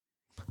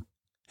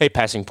Hey,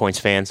 Passing Points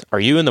fans, are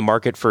you in the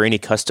market for any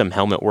custom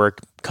helmet work,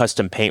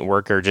 custom paint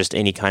work, or just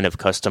any kind of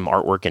custom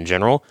artwork in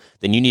general?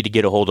 Then you need to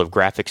get a hold of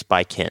Graphics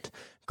by Kent.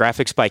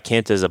 Graphics by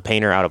Kent is a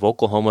painter out of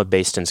Oklahoma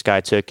based in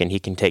Skiatook, and he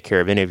can take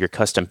care of any of your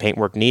custom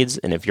paintwork needs.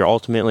 And if you're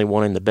ultimately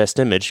wanting the best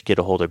image, get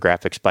a hold of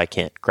Graphics by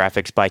Kent,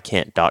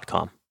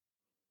 graphicsbykent.com.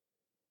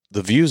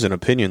 The views and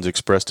opinions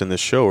expressed in this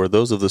show are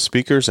those of the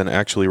speakers and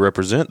actually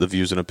represent the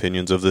views and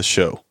opinions of this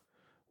show.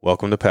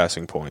 Welcome to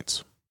Passing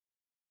Points.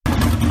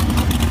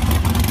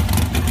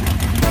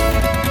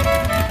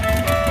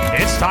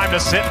 It's time to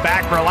sit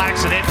back,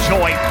 relax, and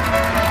enjoy.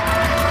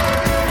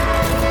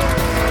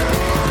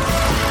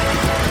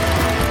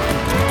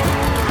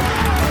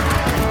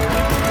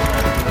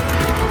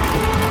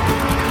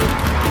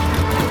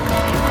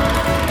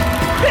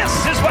 This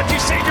is what you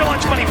save your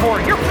lunch money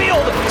for. Your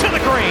field to the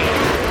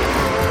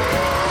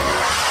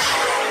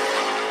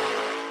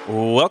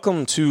green.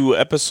 Welcome to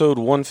episode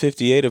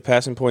 158 of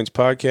Passing Points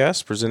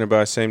Podcast, presented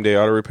by Same Day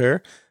Auto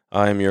Repair.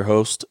 I am your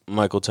host,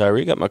 Michael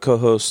Tyre. Got my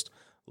co-host,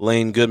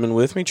 Lane Goodman,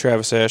 with me.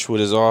 Travis Ashwood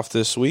is off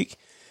this week.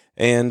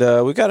 And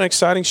we've got an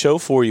exciting show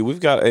for you. We've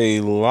got a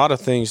lot of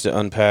things to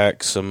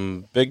unpack.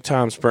 Some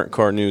big-time sprint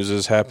car news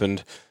has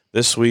happened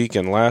this week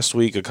and last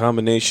week, a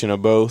combination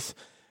of both.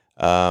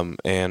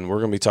 And we're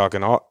going to be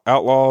talking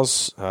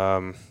Outlaws,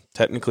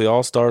 technically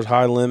All-Stars,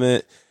 High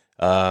Limit,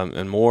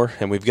 and more.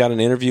 And we've got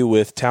an interview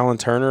with Talin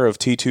Turner of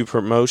T2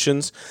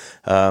 Promotions.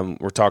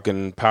 We're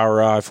talking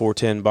Power Eye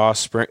 410 Boss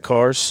Sprint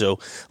Cars. So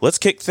let's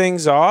kick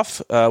things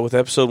off with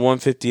episode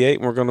 158.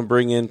 And we're going to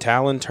bring in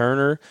Talin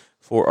Turner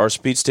for our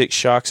Speed Stick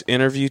Shocks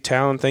interview.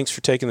 Talin, thanks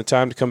for taking the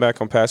time to come back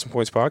on Passing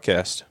Points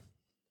Podcast.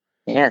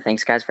 Yeah,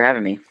 thanks guys for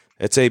having me.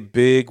 It's a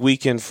big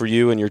weekend for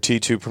you and your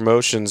T2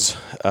 Promotions.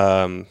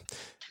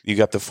 You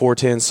got the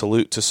 410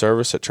 Salute to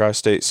Service at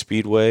Tri-State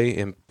Speedway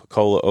in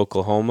Pocola,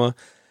 Oklahoma.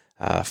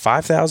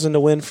 5,000 to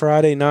win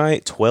Friday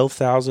night,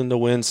 12,000 to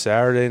win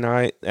Saturday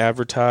night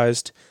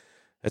advertised.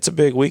 That's a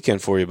big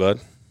weekend for you,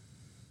 bud.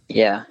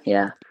 Yeah.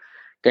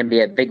 Going to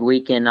be a big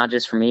weekend, not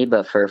just for me,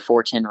 but for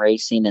 410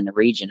 racing in the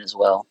region as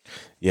well.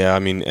 Yeah, I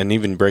mean, and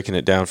even breaking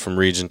it down from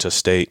region to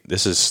state,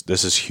 this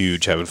is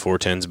huge having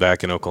 410s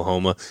back in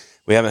Oklahoma.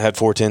 We haven't had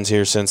 410s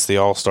here since the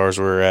All-Stars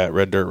were at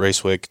Red Dirt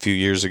Raceway a few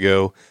years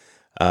ago,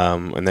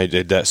 and they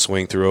did that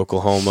swing through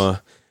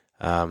Oklahoma.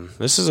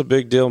 This is a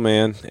big deal,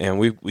 man, and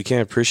we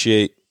can't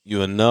appreciate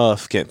you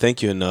enough, can't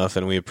thank you enough,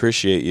 and we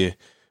appreciate you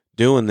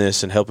doing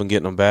this and helping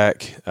getting them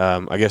back.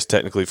 I guess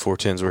technically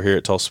 410s were here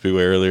at Tulsa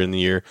Speedway earlier in the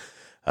year.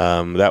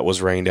 That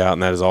was rained out,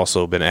 and that has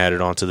also been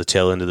added on to the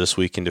tail end of this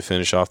weekend to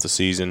finish off the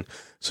season.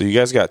 So you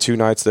guys got 2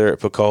 nights there at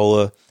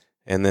Pocola,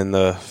 and then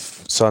the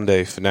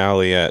Sunday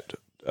finale at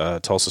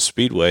Tulsa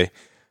Speedway.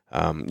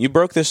 You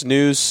broke this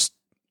news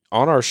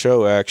on our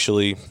show,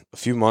 actually, a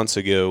few months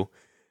ago.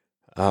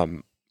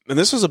 And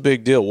this was a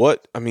big deal.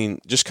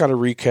 Just kind of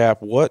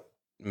recap, what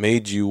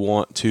made you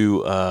want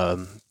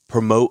to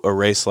promote a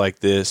race like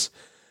this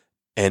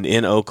and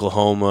in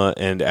Oklahoma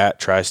and at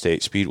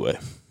Tri-State Speedway?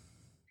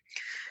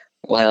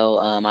 Well,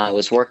 I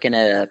was working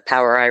at a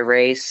Power Eye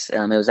race. It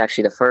was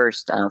actually the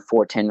first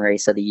 410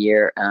 race of the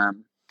year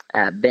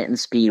at Benton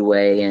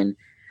Speedway, and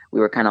we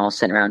were kind of all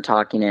sitting around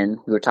talking, and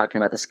we were talking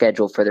about the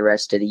schedule for the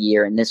rest of the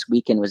year, and this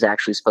weekend was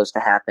actually supposed to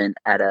happen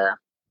at a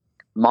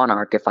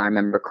Monarch, if I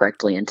remember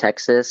correctly, in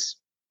Texas.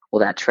 Well,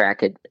 that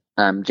track had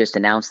just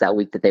announced that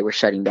week that they were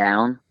shutting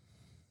down.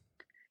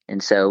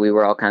 And so we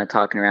were all kind of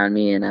talking around.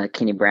 Me and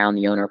Kenny Brown,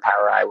 the owner of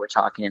Power Eye, were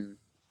talking.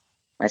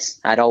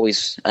 I'd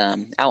always,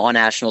 out on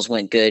Nationals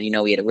went good. You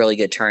know, we had a really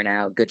good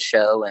turnout, good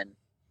show.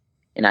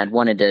 And I'd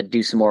wanted to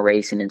do some more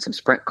racing and some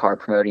sprint car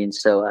promoting.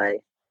 So I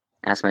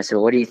asked him, I said,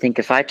 well, what do you think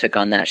if I took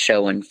on that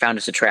show and found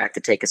us a track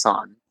to take us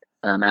on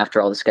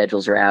after all the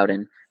schedules are out,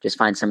 and just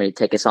find somebody to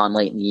take us on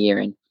late in the year?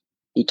 And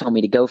he told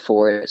me to go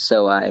for it.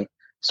 So I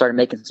started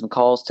making some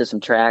calls to some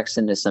tracks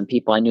and to some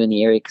people I knew in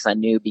the area, because I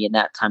knew being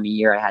that time of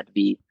year I had to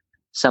be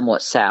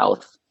somewhat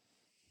south.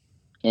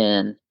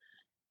 And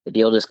the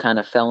deal just kind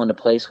of fell into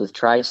place with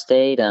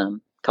Tri-State. A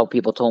couple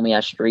people told me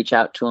I should reach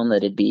out to them, that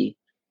it'd be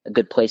a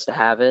good place to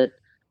have it.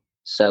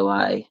 So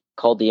I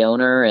called the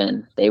owner,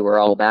 and they were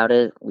all about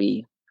it.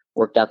 We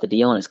worked out the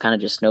deal, and it's kind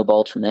of just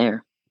snowballed from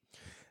there.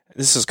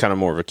 This is kind of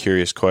more of a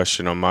curious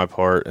question on my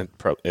part, and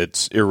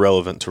it's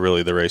irrelevant to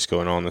really the race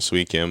going on this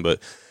weekend,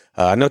 but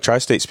I know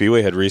Tri-State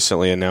Speedway had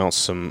recently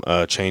announced some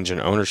change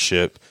in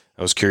ownership.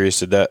 I was curious,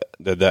 did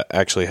that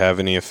actually have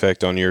any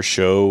effect on your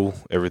show?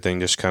 Everything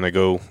just kind of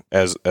go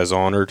as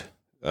honored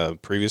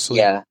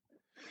previously?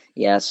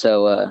 Yeah.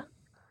 So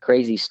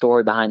crazy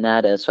story behind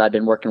that. So I've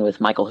been working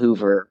with Michael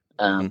Hoover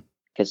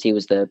because he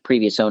was the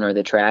previous owner of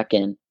the track,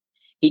 and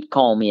he'd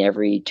call me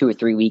every 2 or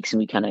 3 weeks, and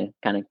we kind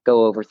of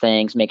go over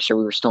things, make sure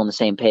we were still on the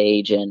same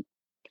page. And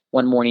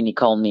one morning he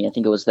called me. I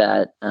think it was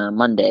that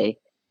Monday.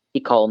 He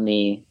called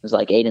me. It was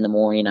like 8 a.m.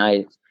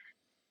 I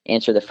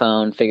answered the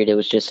phone, figured it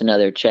was just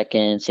another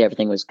check-in, see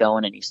everything was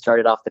going. And he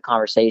started off the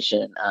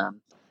conversation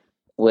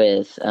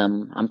with,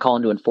 I'm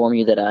calling to inform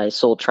you that I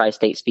sold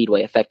Tri-State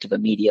Speedway effective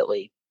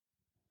immediately.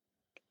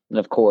 And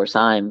of course,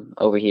 I'm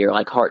over here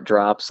like heart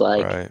drops,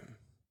 like, right.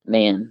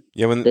 man,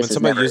 Yeah, when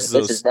somebody uses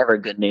this is never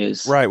good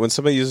news. right, when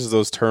somebody uses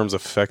those terms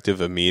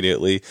effective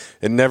immediately,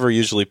 it never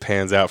usually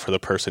pans out for the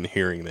person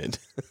hearing it.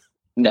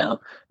 No,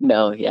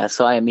 yeah.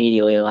 So I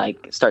immediately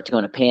start to go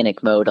into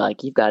panic mode.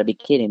 Like, you've got to be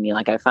kidding me.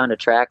 Like, I found a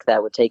track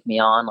that would take me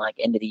on like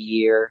end of the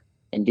year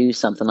and do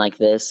something like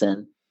this,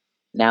 and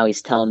now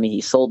he's telling me he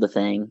sold the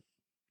thing.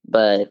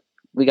 But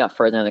we got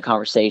further in the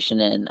conversation,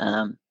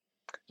 and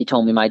he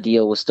told me my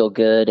deal was still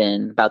good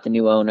and about the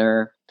new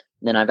owner.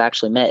 And then I've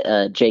actually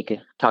met Jake,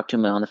 talked to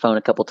him on the phone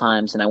a couple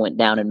times, and I went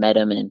down and met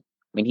him. And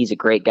I mean, he's a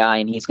great guy,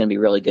 and he's going to be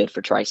really good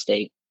for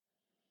Tri-State.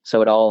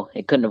 So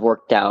it couldn't have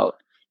worked out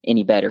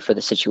any better for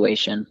the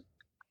situation.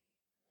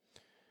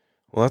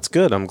 Well, that's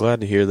good. I'm glad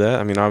to hear that.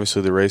 I mean,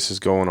 obviously the race is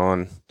going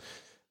on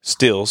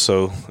still,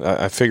 so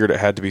I figured it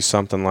had to be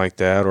something like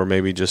that, or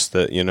maybe just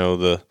that,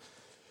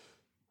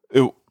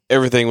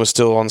 everything was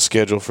still on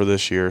schedule for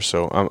this year.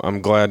 So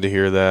I'm glad to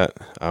hear that.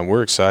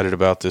 We're excited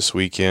about this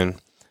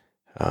weekend.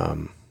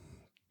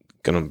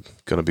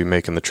 Gonna be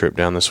making the trip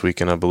down this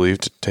weekend, I believe,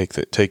 to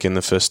take in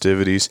the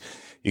festivities.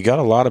 You got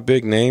a lot of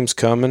big names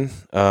coming,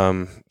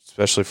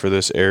 especially for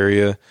this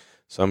area.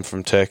 Some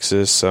from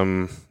Texas,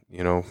 some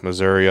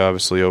Missouri,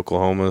 obviously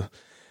Oklahoma.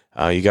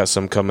 You got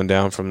some coming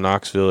down from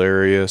Knoxville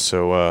area.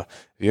 So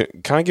you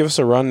kind of give us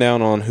a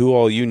rundown on who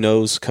all you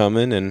know's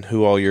coming and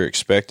who all you're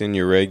expecting,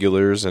 your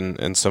regulars,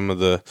 and some of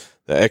the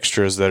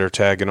extras that are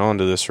tagging on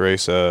to this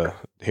race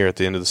here at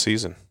the end of the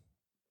season.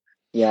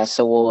 Yeah,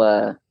 so we'll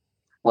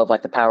have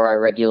like the Power Eye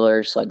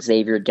regulars like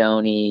Xavier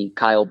Doney,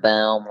 Kyle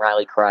Belm,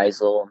 Riley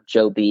Kreisel,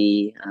 Joe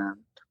B.,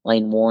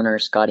 Lane Warner,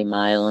 Scotty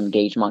Milan,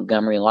 Gage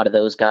Montgomery, a lot of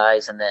those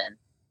guys. And then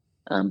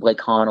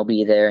Blake Hahn will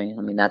be there.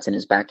 I mean, that's in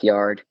his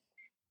backyard.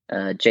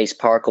 Jace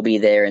Park will be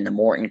there in the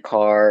Morton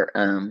car.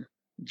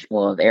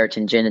 We'll have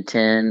Ayrton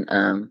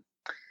Genitin.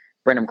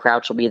 Brenham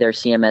Crouch will be there,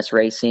 CMS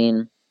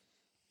Racing.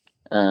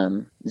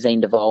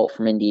 Zane DeVault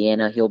from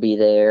Indiana, he'll be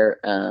there.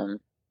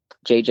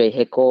 JJ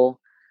Hickle.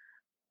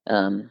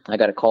 I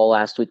got a call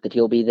last week that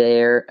he'll be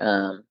there.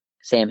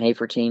 Sam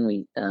Hafertine,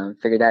 we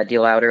figured that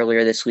deal out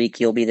earlier this week.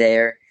 He'll be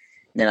there.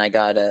 And then I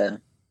got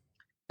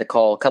the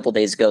call a couple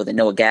days ago that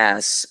Noah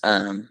Gass,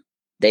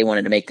 they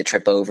wanted to make the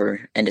trip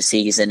over end of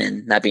season,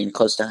 and that being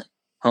close to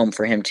home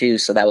for him too.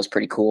 So that was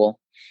pretty cool.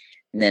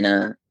 And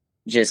then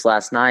just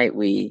last night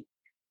we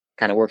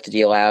kind of worked the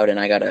deal out, and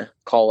I got a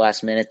call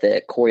last minute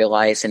that Corey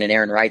Eliason and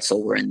Aaron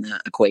Reitzel were in the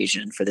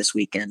equation for this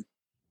weekend.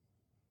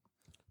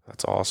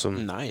 That's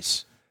awesome.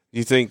 Nice.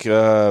 You think,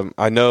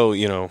 I know,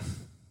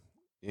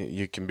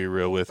 you can be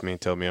real with me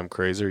and tell me I'm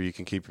crazy, or you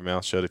can keep your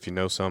mouth shut if you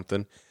know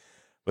something.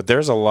 But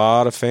there's a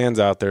lot of fans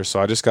out there, so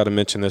I just got to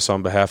mention this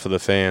on behalf of the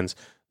fans.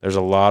 There's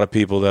a lot of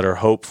people that are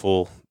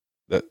hopeful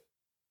that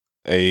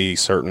a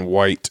certain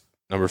white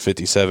number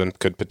 57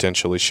 could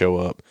potentially show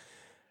up.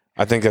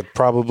 I think that's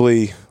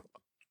probably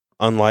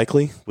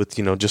unlikely with,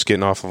 just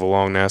getting off of a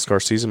long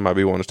NASCAR season. Might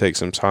be wanting to take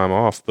some time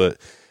off, but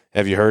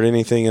have you heard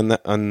anything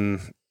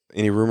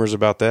any rumors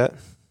about that?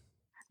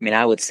 I mean,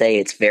 I would say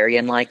it's very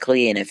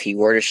unlikely, and if he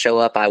were to show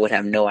up, I would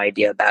have no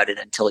idea about it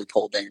until he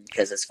pulled in,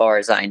 because as far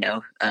as I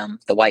know,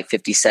 the white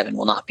 57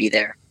 will not be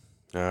there.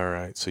 All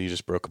right, so you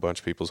just broke a bunch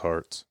of people's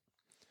hearts.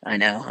 I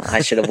know.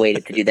 I should have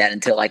waited to do that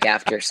until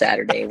after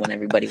Saturday when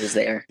everybody was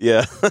there.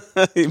 Yeah.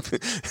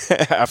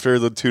 After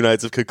the 2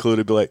 nights have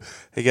concluded, be like,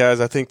 hey, guys,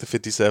 I think the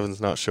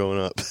 57's not showing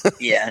up.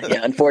 Yeah.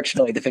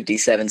 Unfortunately, the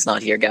 57's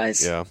not here,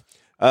 guys. Yeah.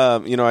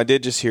 I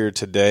did just hear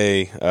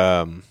today,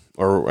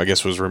 or I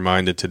guess was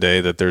reminded today,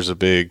 that there's a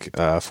big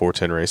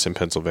 410 race in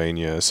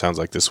Pennsylvania. It sounds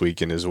like this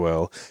weekend as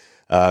well.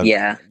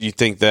 Yeah. Do you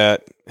think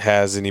that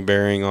has any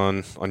bearing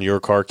on your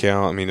car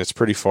count? I mean, it's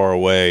pretty far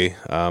away,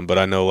 but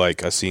I know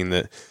I've seen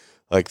that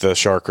the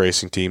Shark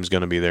Racing team's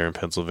going to be there in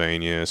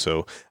Pennsylvania.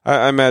 So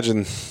I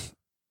imagine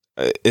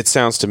it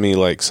sounds to me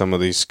like some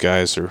of these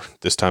guys are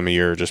this time of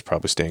year are just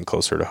probably staying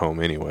closer to home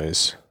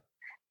anyways.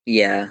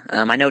 Yeah.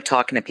 I know,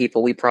 talking to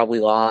people, we probably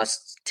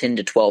lost 10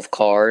 to 12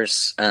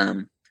 cars. I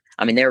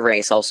mean, their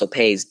race also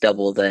pays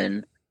double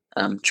than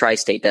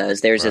Tri-State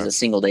does. Theirs is a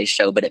single day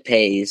show, but it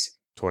pays,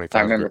 25, if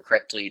I remember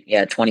correctly,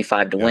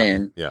 25 to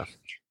win. Yeah.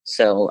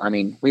 So, I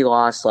mean, we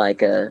lost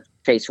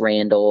Chase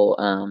Randall,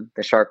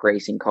 the Shark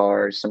Racing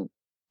cars, some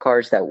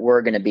cars that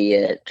were going to be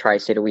at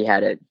Tri-State, or we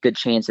had a good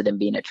chance of them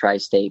being at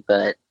Tri-State.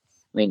 But,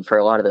 I mean, for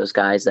a lot of those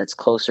guys, that's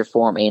closer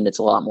for them, and it's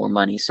a lot more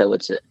money. So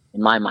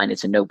in my mind,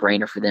 it's a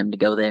no-brainer for them to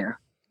go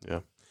there. Yeah.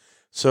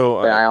 So,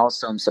 but I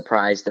also am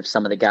surprised of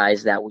some of the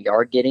guys that we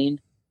are getting,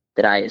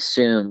 that I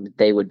assumed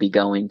they would be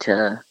going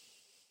to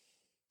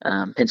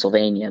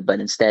Pennsylvania, but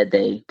instead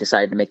they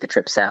decided to make the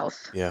trip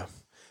south. Yeah.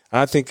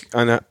 I think,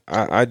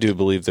 I do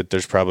believe that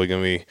there's probably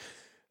going to be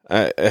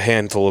a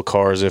handful of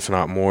cars, if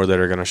not more, that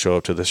are going to show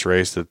up to this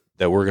race that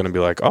we're going to be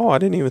like, oh, I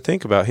didn't even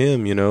think about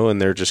him,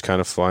 and they're just kind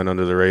of flying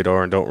under the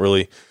radar and don't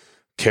really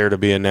care to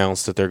be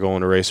announced that they're going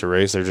to race a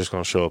race. They're just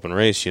going to show up and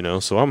race,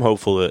 So I'm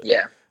hopeful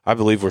that, I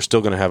believe we're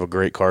still going to have a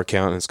great car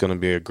count, and it's going to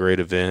be a great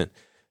event.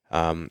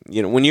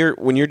 When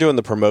you're doing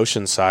the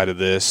promotion side of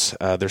this,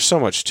 there's so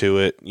much to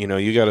it.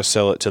 You got to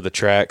sell it to the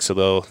track,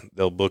 so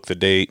they'll book the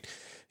date.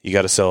 You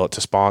got to sell it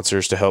to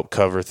sponsors to help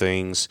cover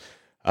things.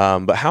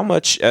 But how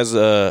much as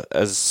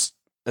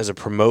a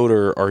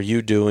promoter are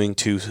you doing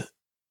to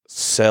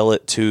sell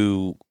it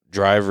to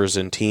drivers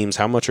and teams?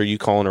 How much are you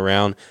calling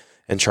around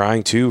and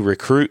trying to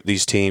recruit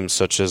these teams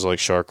such as like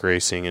Shark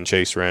Racing and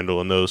Chase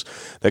Randall and those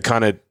that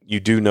kind of you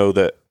do know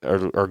that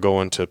are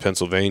going to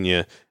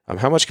Pennsylvania?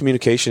 How much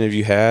communication have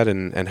you had,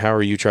 and how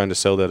are you trying to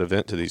sell that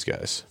event to these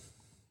guys?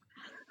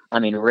 I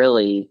mean,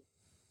 really,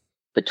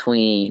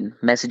 between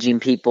messaging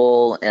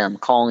people,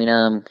 calling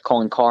them,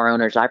 calling car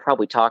owners, I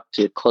probably talked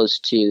to close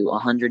to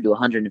 100 to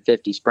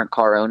 150 sprint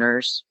car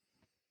owners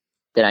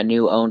that I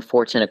knew owned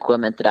 410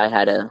 equipment that I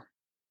had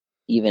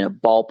even a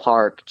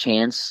ballpark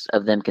chance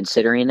of them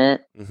considering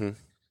it. Mm-hmm.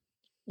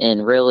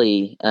 And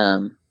really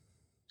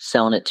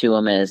selling it to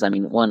them as, I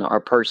mean, one, our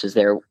purses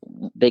there.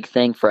 Big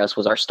thing for us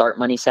was our start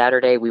money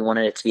Saturday. We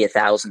wanted it to be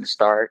 $1,000 to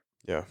start.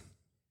 Yeah.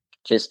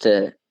 Just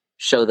to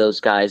show those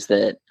guys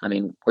that, I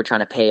mean, we're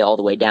trying to pay all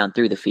the way down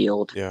through the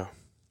field. Yeah.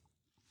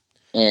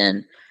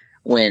 And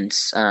when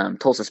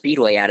Tulsa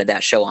Speedway added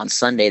that show on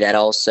Sunday, that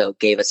also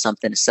gave us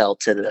something to sell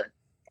to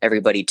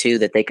everybody too,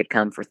 that they could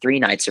come for 3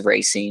 nights of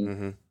racing.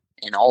 Mm-hmm.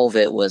 And all of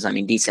it was, I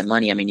mean, decent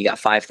money. I mean, you got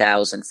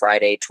 $5,000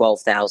 Friday,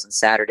 $12,000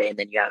 Saturday, and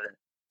then you have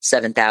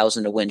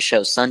 $7,000 to win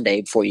show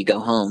Sunday before you go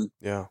home.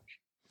 Yeah.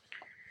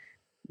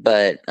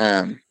 But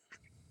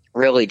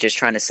really just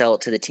trying to sell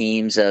it to the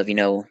teams of,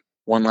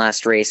 one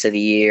last race of the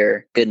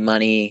year, good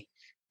money.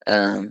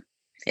 And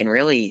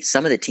really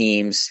some of the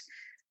teams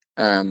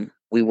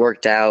we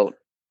worked out,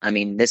 I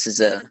mean,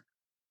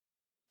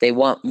 they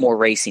want more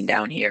racing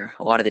down here.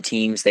 A lot of the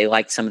teams, they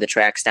liked some of the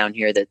tracks down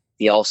here that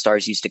the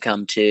All-Stars used to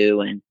come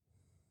to and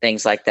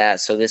things like that.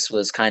 So this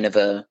was kind of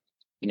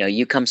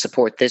you come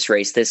support this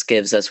race. This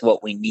gives us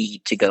what we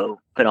need to go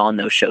put on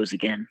those shows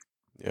again.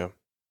 Yeah.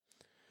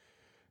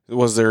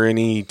 Was there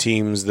any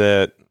teams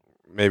that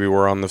maybe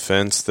were on the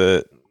fence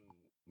that,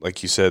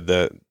 like you said,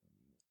 that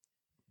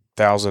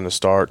 $1,000 to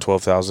start,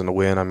 $12,000 to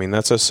win? I mean,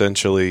 that's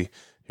essentially,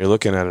 you're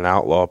looking at an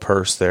outlaw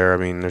purse there. I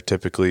mean, they're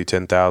typically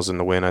 $10,000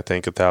 to win, I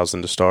think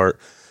 $1,000 to start.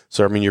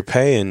 So, I mean, you're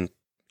paying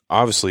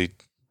obviously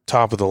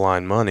top of the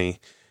line money.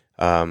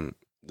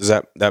 Does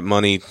that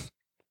money,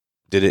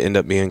 did it end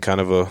up being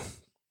kind of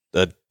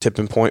a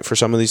tipping point for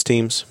some of these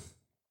teams?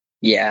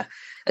 Yeah,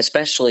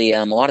 especially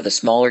a lot of the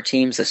smaller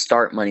teams, the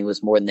start money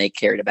was more than they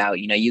cared about.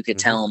 You could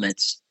tell them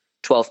it's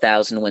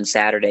 $12,000 to win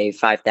Saturday,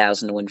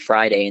 $5,000 to win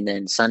Friday, and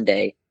then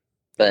Sunday.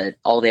 But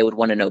all they would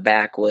want to know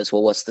back was,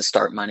 well, what's the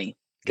start money?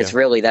 Because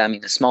really,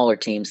 the smaller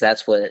teams,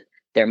 that's what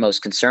they're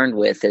most concerned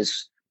with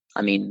is,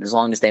 I mean, as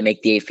long as they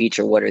make the A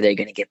feature, what are they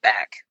going to get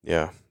back?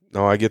 Yeah.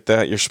 No, I get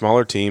that. Your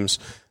smaller teams,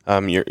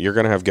 you're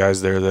going to have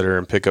guys there that are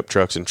in pickup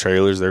trucks and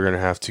trailers. They're going to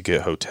have to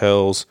get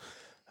hotels,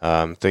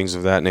 things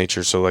of that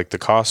nature. So, like the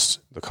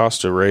cost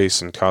to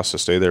race and cost to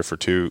stay there for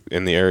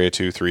in the area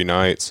 2-3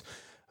 nights,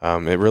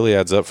 it really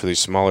adds up for these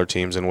smaller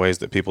teams in ways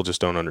that people just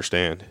don't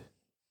understand.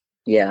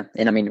 Yeah,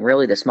 and I mean,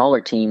 really, the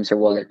smaller teams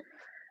are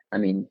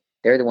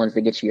they're the ones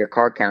that get you your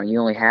car count. You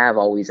only have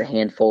always a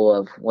handful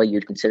of what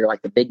you'd consider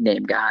like the big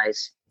name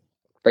guys,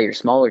 but your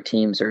smaller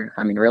teams are,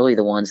 really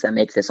the ones that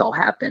make this all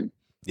happen.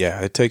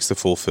 Yeah, it takes the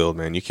full field,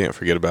 man. You can't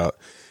forget about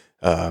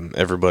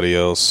everybody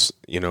else,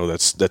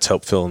 that's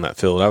helped fill in that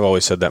field. I've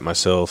always said that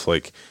myself.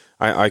 Like,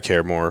 I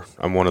care more.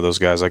 I'm one of those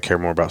guys. I care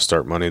more about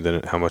start money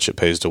than how much it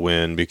pays to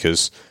win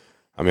because,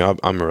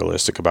 I'm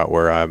realistic about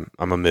where I'm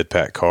a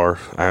mid-pack car.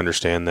 I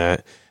understand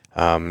that.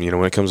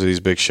 When it comes to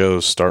these big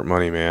shows, start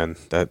money, man,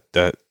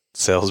 that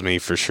sells me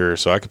for sure.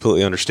 So I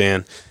completely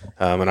understand.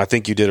 And I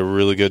think you did a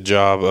really good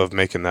job of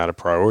making that a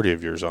priority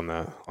of yours on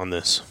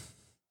this.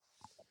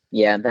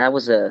 Yeah, that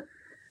was a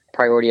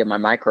priority of my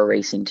micro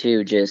racing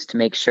too, just to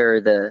make sure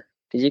because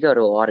you go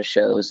to a lot of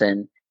shows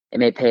and it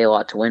may pay a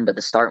lot to win, but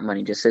the start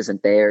money just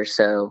isn't there.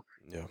 So,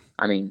 yeah.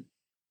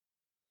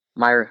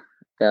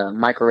 The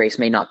micro race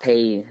may not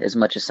pay as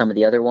much as some of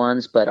the other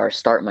ones, but our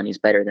start money is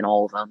better than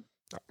all of them.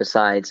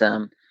 Besides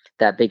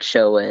that big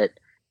show at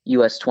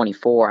US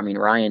 24,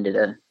 Ryan did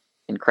an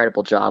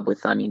incredible job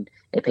with,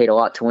 it paid a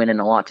lot to win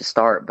and a lot to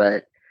start,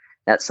 but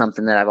that's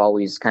something that I've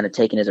always kind of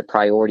taken as a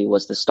priority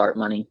was the start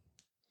money.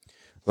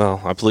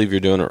 Well, I believe you're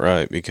doing it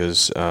right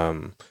because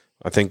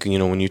I think,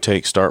 when you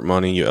take start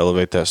money, you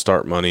elevate that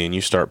start money and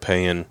you start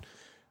paying,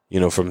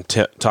 from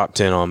top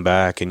 10 on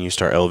back and you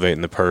start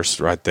elevating the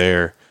purse right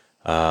there.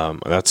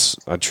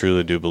 I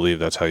truly do believe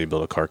that's how you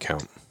build a car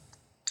count.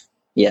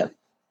 Yeah.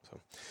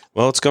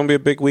 Well, it's going to be a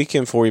big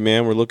weekend for you,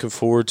 man. We're looking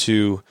forward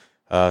to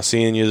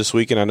seeing you this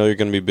weekend. I know you're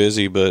going to be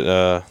busy,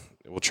 but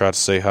we'll try to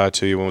say hi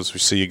to you once we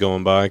see you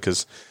going by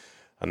because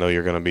I know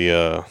you're going to be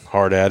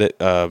hard at it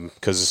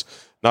because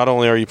not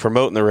only are you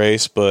promoting the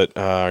race, but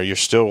you're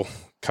still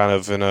kind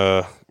of in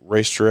a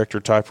race director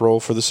type role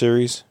for the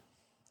series.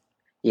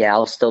 Yeah,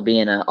 I'll still be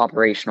in an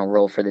operational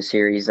role for the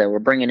series. We're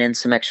bringing in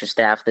some extra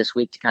staff this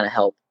week to kind of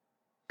help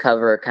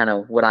cover kind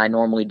of what I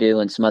normally do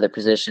in some other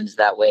positions.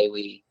 That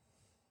way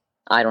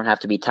I don't have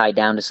to be tied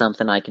down to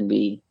something. I can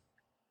be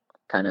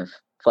kind of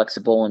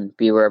flexible and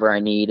be wherever I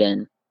need.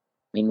 And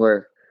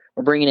we're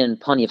we're bringing in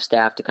plenty of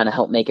staff to kind of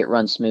help make it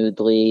run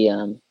smoothly.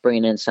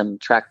 Bringing in some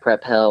track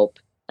prep help.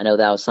 I know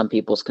that was some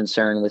people's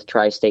concern with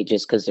Tri-State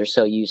just because they're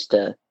so used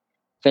to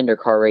fender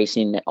car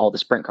racing. All the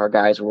sprint car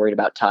guys were worried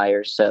about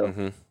tires. So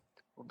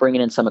we're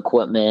bringing in some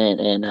equipment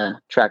and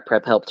track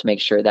prep help to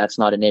make sure that's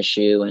not an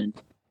issue, and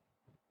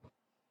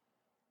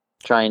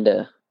trying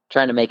to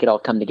make it all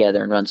come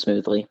together and run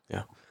smoothly.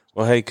 Yeah.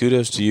 Well, hey,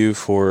 kudos to you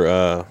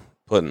for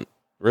putting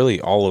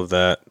really all of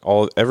that,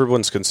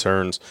 everyone's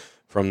concerns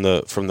from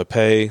the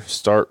pay,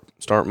 start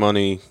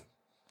money,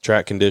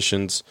 track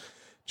conditions,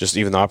 just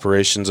even the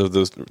operations of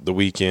the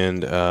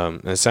weekend.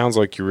 And it sounds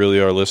like you really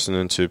are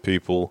listening to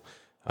people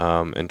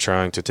and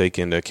trying to take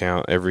into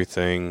account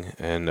everything.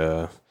 And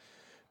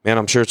man,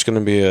 I'm sure it's going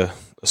to be a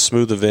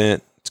smooth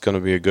event. It's going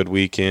to be a good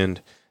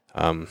weekend.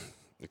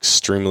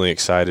 Extremely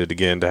excited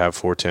again to have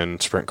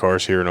 410 sprint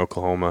cars here in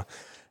Oklahoma.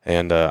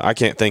 And I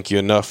can't thank you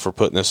enough for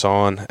putting this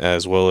on,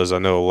 as well as I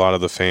know a lot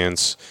of the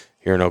fans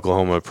here in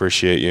Oklahoma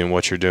appreciate you and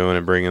what you're doing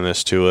and bringing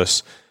this to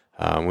us.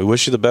 We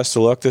wish you the best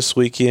of luck this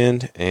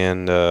weekend,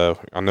 and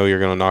I know you're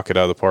going to knock it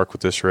out of the park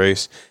with this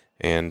race,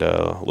 and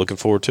looking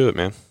forward to it,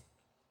 man.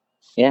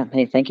 Yeah.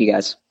 Hey, thank you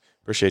guys.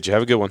 Appreciate you.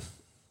 Have a good one.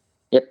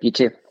 Yep. You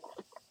too.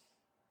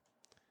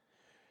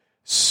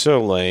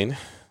 So, Lane,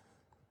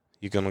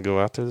 you going to go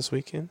out there this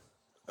weekend?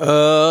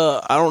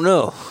 I don't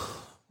know.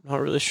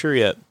 Not really sure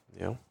yet.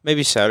 Yeah.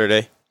 Maybe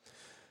Saturday.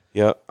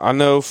 Yeah, I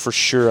know for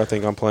sure. I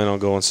think I'm planning on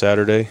going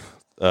Saturday.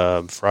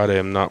 Friday,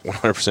 I'm not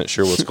 100%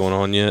 sure what's going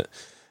on yet.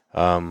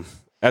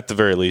 At the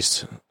very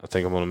least, I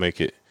think I'm going to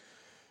make it.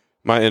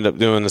 Might end up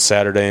doing the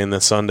Saturday and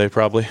the Sunday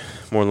probably,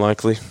 more than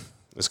likely.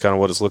 That's kind of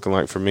what it's looking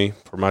like for me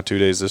for my 2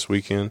 days this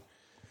weekend.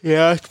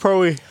 Yeah, it's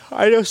probably.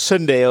 I know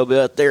Sunday I'll be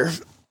out there,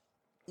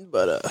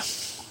 but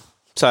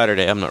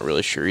Saturday I'm not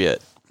really sure yet.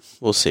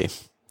 We'll see.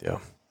 Yeah,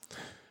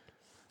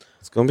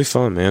 it's gonna be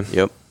fun, man.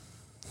 Yep.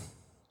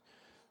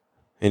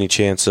 Any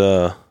chance?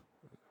 You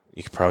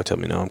could probably tell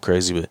me now I'm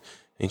crazy, but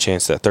any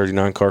chance that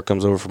 39 car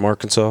comes over from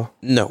Arkansas?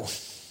 No.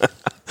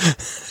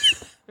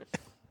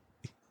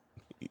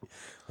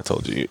 I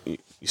told you.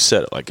 You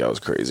said it like I was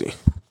crazy.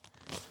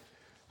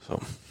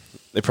 So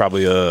they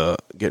probably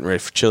getting ready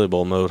for Chili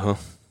Bowl mode, huh?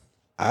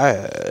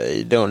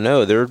 I don't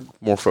know. They're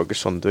more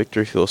focused on the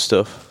victory field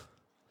stuff.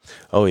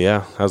 Oh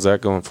yeah, how's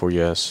that going for you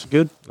guys?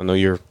 Good. I know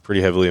you're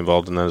pretty heavily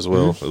involved in that as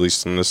well, at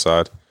least on this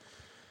side.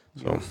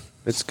 So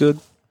It's good.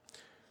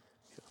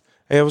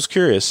 Hey, I was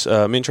curious.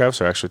 Me and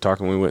Travis are actually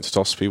talking when we went to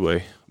Tulsa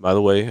Speedway. By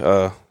the way,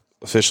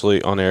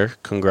 officially on air,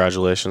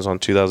 congratulations on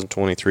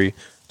 2023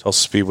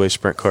 Tulsa Speedway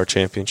Sprint Car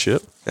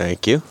Championship.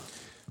 Thank you.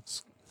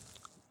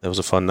 That was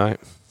a fun night.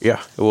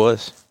 Yeah, it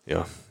was.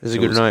 Yeah. It was a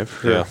good night.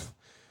 For sure. Yeah.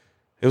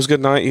 It was a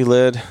good night. You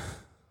led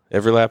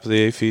every lap of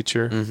the A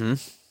feature. Mm-hmm.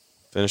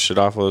 Finished it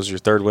off. What was your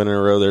third win in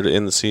a row there to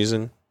end the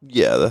season?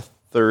 Yeah, the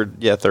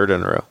third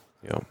in a row.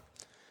 Yeah.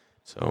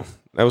 So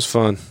that was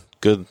fun.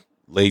 Good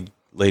laid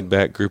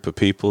back group of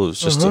people. It was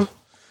just a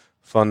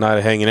fun night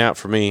of hanging out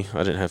for me. I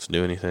didn't have to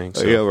do anything.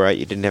 So. Oh, yeah, right.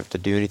 You didn't have to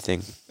do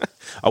anything.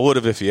 I would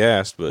have if you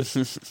asked, but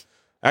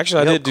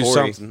actually I did do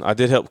Corey. something. I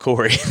did help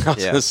Corey. I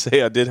was going to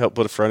say I did help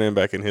put a front end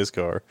back in his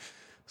car.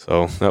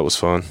 So that was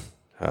fun.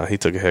 He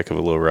took a heck of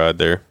a little ride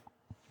there.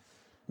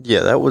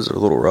 Yeah, that was a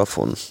little rough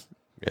one.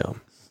 Yeah.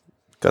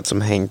 Got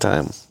some hang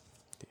time.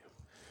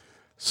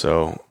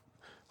 So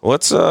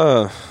let's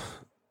dive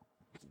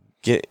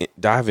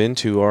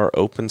into our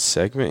open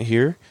segment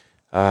here.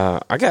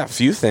 I got a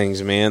few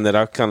things, man, that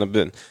I've kind of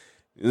been.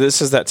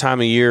 This is that time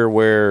of year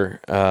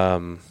where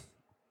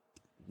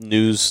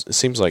news. It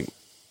seems like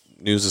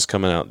news is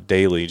coming out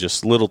daily,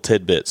 just little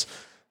tidbits.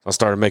 I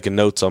started making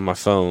notes on my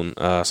phone.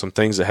 Some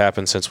things that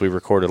happened since we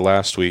recorded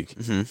last week.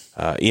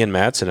 Mm-hmm. Ian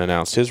Madsen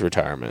announced his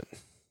retirement.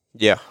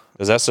 Yeah.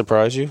 Does that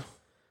surprise you?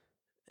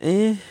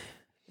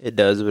 It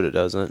does, but it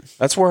doesn't.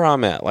 That's where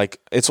I'm at. Like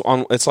it's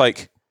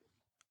like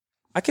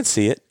I can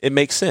see it. It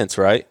makes sense,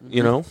 right? Mm-hmm.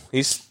 You know,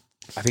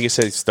 I think he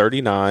said he's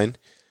 39.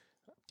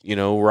 You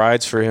know,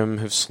 rides for him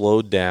have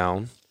slowed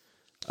down.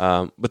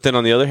 But then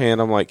on the other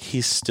hand, I'm like,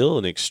 he's still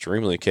an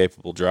extremely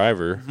capable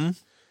driver. Mm-hmm.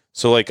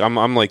 So like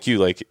I'm like you,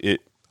 like it.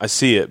 I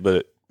see it,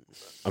 but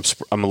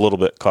I'm a little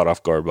bit caught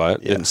off guard by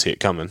it. Yeah. Didn't see it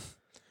coming.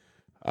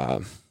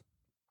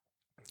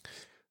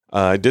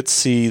 I did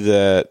see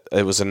that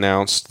it was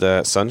announced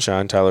that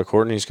Sunshine Tyler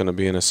Courtney is going to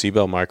be in a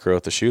Seabell Micro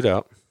at the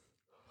shootout.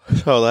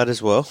 Oh, that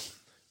as well.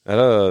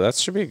 That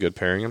should be a good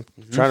pairing. I'm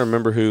trying to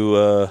remember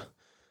who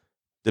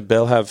did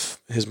Bell have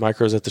his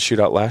micros at the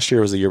shootout last year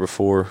or was the year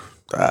before?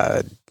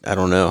 I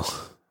don't know.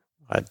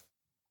 I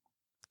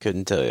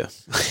couldn't tell you.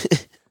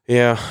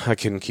 Yeah, I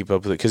couldn't keep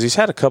up with it because he's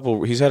had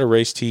a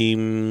race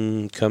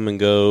team come and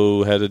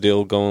go, had a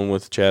deal going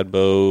with Chad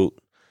Boat.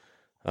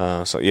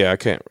 So yeah, I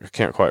can't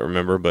quite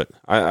remember, but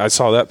I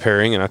saw that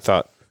pairing and I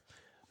thought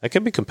that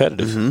could be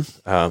competitive.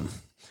 Mm-hmm.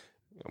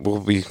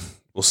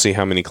 We'll see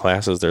how many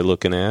classes they're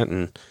looking at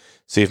and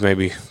see if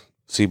maybe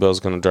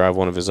Seabell's going to drive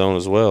one of his own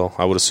as well.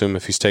 I would assume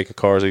if he's taking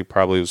cars, he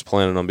probably was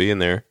planning on being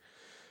there.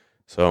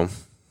 So,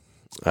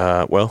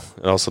 well,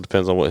 it also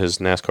depends on what his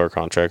NASCAR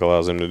contract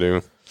allows him to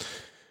do.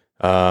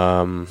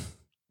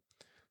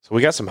 So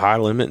we got some high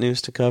limit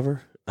news to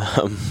cover.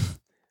 I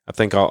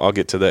think I'll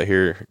get to that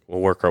here. We'll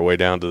work our way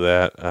down to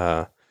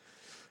that.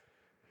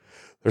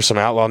 There's some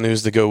outlaw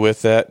news to go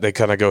with that. They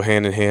kind of go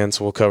hand in hand,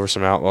 so we'll cover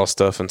some outlaw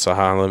stuff and some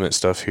high limit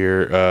stuff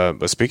here.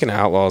 But speaking of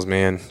outlaws,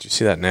 man, did you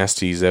see that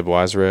nasty Zeb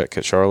Wise wreck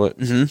at Charlotte?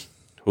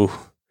 Mm-hmm. Ooh,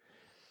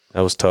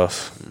 that was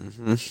tough.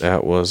 Mm-hmm.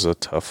 That was a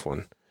tough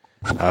one.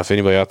 If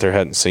anybody out there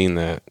hadn't seen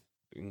that,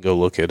 you can go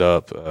look it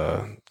up.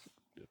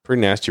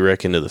 Pretty nasty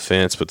wreck into the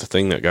fence, but the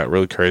thing that got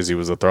really crazy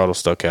was the throttle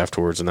stuck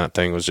afterwards, and that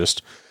thing was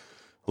just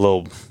a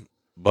little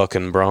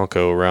bucking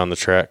Bronco around the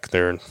track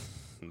there in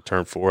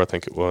turn 4, I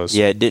think it was.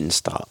 Yeah, it didn't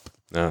stop.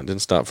 No, it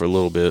didn't stop for a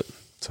little bit,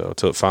 so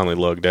until it finally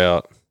lugged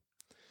out.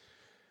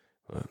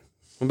 What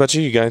about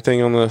you? You got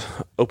anything on the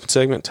open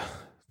segment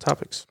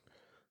topics?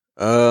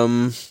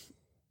 Not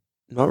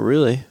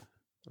really.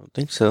 I don't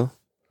think so.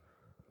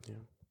 Yeah.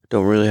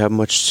 Don't really have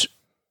much,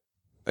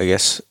 I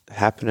guess,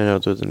 happening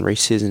other than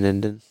race season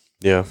ending.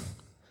 Yeah.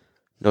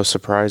 No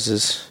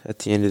surprises at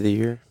the end of the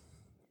year.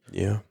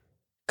 Yeah.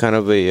 Kind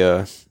of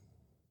a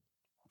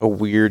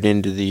weird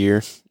end of the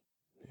year,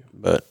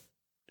 but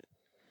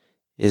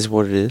is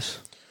what it is.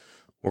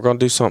 We're going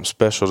to do something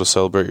special to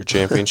celebrate your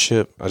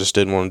championship. I just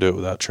didn't want to do it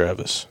without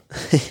Travis.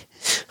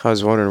 I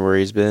was wondering where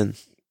he's been.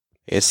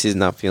 I guess he's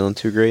not feeling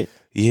too great.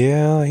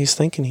 Yeah, he's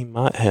thinking he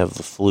might have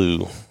the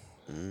flu.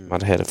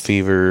 Might have had a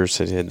fever,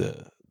 said he had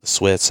the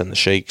sweats and the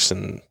shakes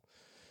and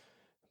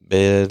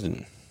bed.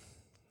 And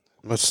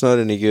That's not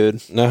any good.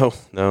 No,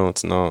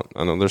 it's not.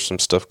 I know there's some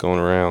stuff going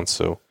around,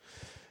 so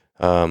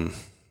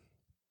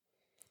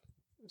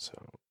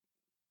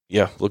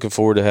yeah, looking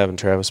forward to having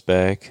Travis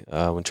back.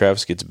 When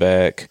Travis gets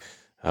back,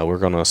 we're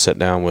going to sit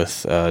down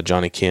with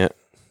Johnny Kent.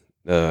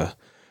 Oil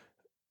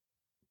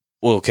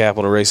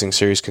Capital Racing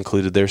Series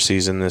concluded their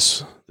season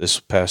this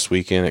past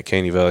weekend at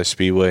Caney Valley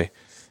Speedway.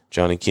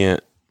 Johnny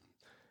Kent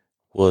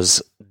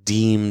was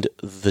deemed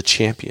the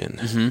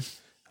champion,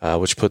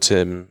 which puts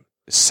him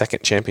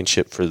second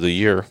championship for the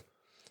year.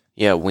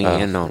 Yeah, wing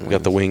and non-wing.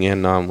 Got the wing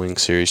and non-wing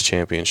series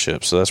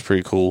championship, so that's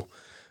pretty cool.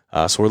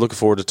 So we're looking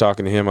forward to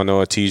talking to him. I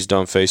know I teased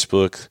on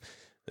Facebook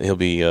that he'll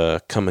be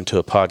coming to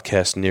a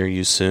podcast near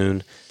you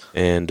soon,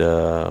 and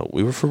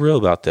we were for real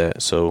about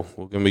that. So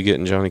we're going to be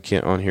getting Johnny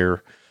Kent on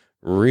here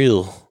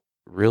real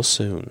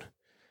soon,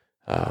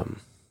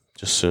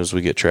 just as soon as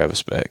we get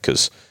Travis back,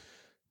 because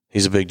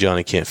he's a big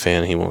Johnny Kent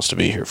fan, and he wants to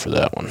be here for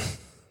that one.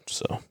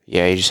 So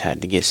yeah, he just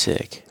had to get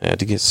sick.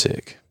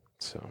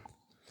 So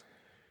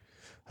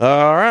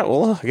all right,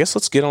 well, I guess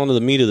let's get on to the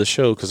meat of the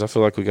show, because I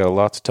feel like we got a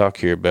lot to talk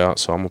here about.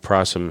 So I'm gonna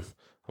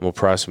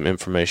pry some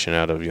information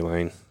out of you,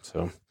 Lane.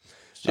 So,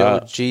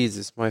 geez,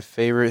 it's my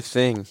favorite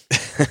thing.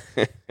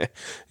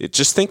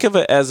 just think of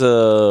it as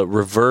a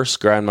reverse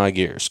grind my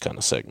gears kind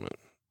of segment.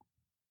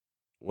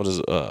 What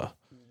is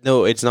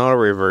No, it's not a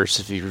reverse.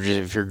 If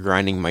you're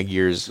grinding my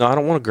gears, No, I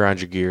don't want to grind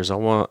your gears. I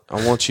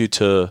want you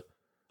to.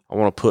 I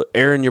want to put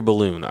air in your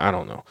balloon. I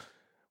don't know.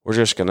 We're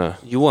just gonna.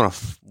 You want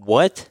to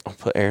what? I'll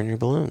put air in your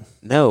balloon.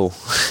 No.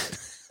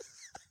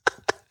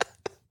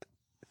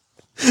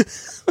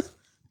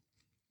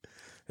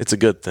 It's a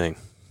good thing.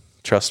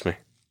 Trust me.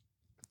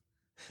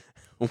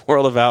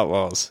 World of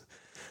Outlaws.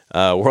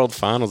 World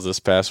Finals this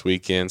past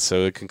weekend.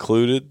 So it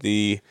concluded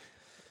the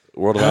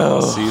World of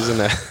Outlaws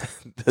season at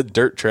the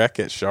dirt track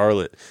at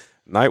Charlotte.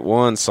 Night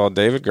 1 saw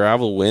David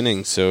Gravel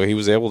winning, so he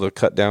was able to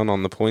cut down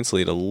on the points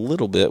lead a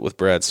little bit with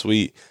Brad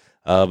Sweet.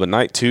 But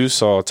night 2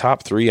 saw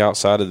top 3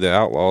 outside of the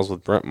Outlaws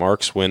with Brent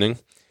Marks winning.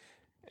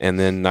 And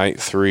then night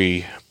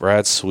 3,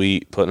 Brad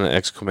Sweet putting an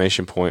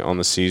exclamation point on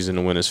the season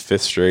to win his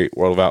 5th straight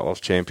World of Outlaws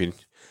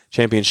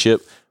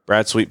championship.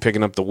 Brad Sweet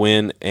picking up the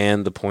win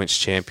and the points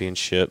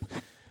championship.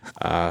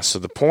 So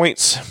the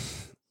points,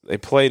 they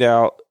played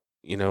out,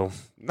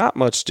 not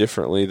much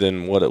differently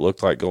than what it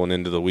looked like going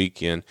into the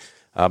weekend.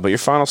 But your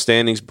final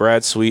standings,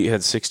 Brad Sweet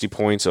had 60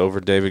 points over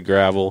David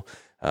Gravel.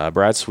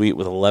 Brad Sweet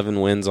with 11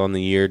 wins on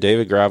the year.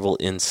 David Gravel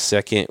in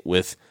second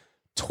with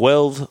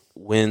 12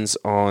 wins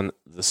on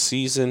the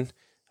season.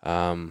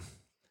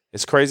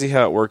 It's crazy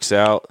how it works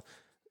out.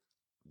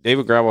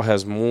 David Gravel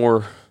has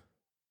more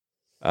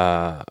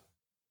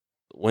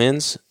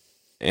wins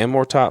and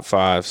more top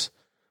 5s,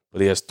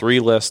 but he has 3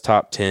 less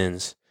top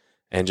 10s.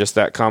 And just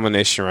that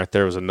combination right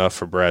there was enough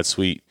for Brad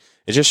Sweet.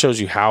 It just shows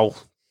you how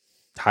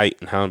tight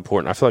and how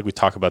important. I feel like we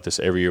talk about this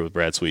every year with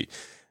Brad Sweet.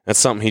 That's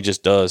something he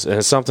just does. And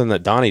it's something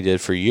that Donnie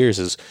did for years,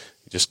 is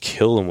just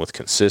kill him with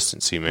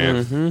consistency,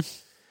 man. Mm-hmm.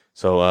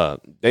 So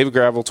David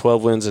Gravel,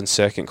 12 wins in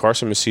second.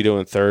 Carson Macedo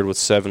in third with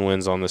 7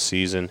 wins on the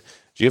season.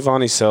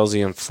 Giovanni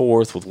Scelzi in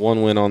fourth with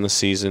 1 win on the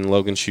season.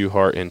 Logan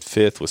Schuhart in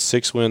fifth with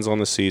 6 wins on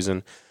the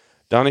season.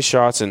 Donnie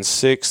Schatz in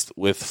sixth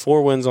with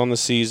 4 wins on the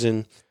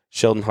season.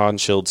 Sheldon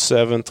Hodenshield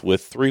 7th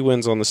with 3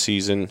 wins on the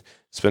season.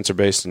 Spencer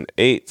Basin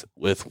 8th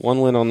with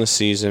 1 win on the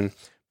season.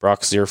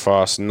 Brock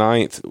Zierfoss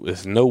 9th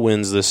with no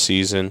wins this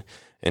season.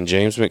 And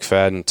James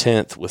McFadden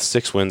 10th with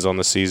 6 wins on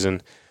the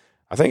season.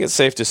 I think it's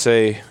safe to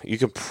say you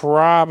could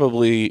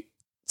probably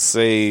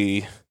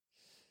say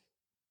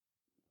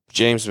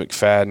James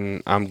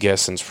McFadden, I'm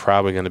guessing, is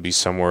probably going to be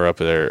somewhere up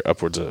there,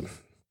 upwards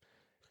of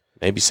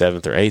maybe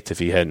 7th or 8th if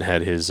he hadn't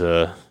had his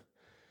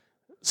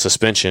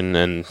suspension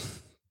and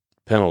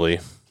penalty.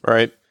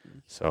 Right.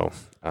 So,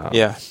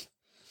 yeah.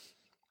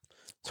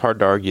 It's hard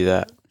to argue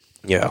that.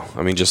 Yeah.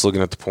 I mean, just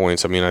looking at the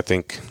points, I mean, I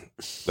think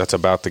that's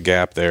about the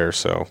gap there.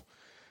 So,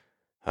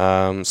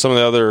 some of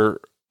the other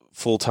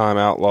full-time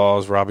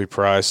outlaws, Robbie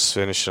Price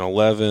finishing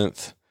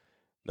 11th,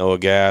 Noah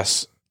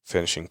Gass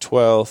finishing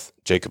 12th,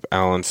 Jacob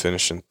Allen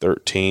finishing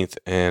 13th,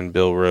 and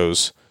Bill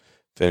Rose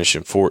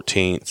finishing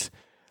 14th.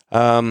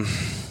 I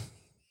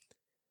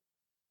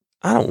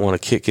don't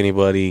want to kick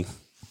anybody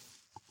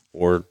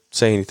or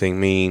say anything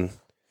mean,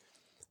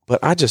 but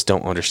I just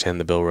don't understand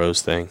the Bill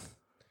Rose thing.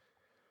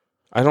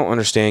 I don't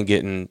understand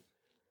getting...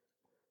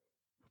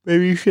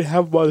 Maybe you should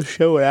have him on the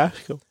show and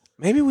ask him.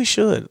 Maybe we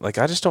should. Like,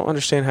 I just don't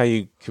understand how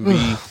you can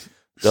be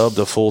dubbed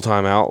a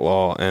full-time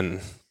outlaw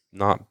and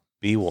not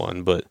be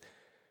one. But,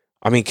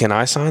 I mean, can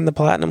I sign the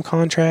platinum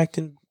contract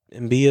and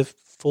be a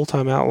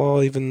full-time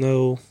outlaw even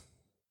though...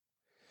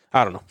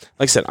 I don't know.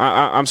 Like I said,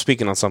 I'm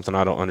speaking on something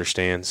I don't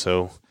understand.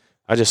 So,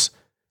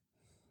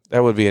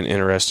 that would be an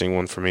interesting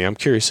one for me. I'm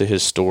curious of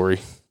his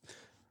story.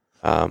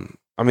 I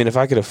mean, if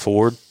I could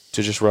afford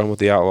to just run with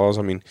the Outlaws,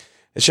 I mean,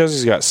 it shows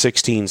he's got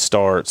 16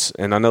 starts,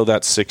 and I know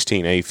that's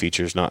 16 A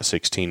features, not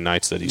 16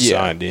 nights that he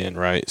signed in,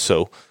 right?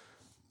 So,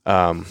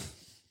 but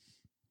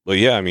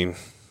yeah, I mean,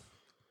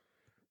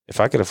 if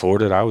I could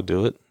afford it, I would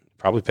do it.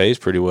 Probably pays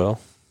pretty well.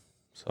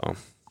 So,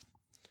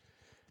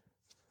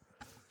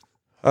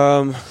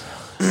 I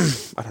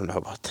don't know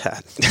about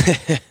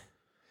that.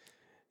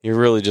 You're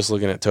really just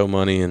looking at tow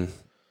money and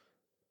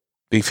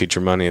B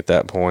feature money at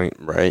that point.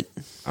 Right.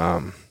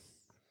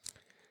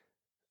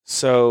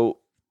 So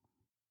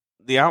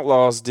the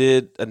Outlaws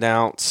did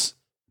announce,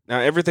 now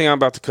everything I'm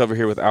about to cover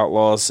here with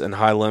Outlaws and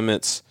high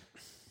limits,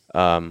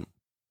 I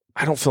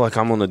don't feel like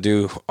I'm going to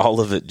do all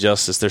of it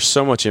justice. There's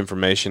so much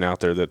information out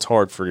there that's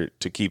hard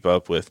to keep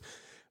up with.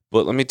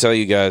 But let me tell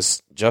you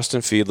guys,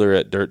 Justin Fiedler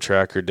at Dirt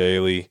Tracker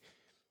Daily,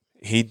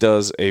 he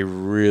does a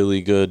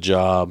really good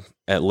job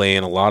at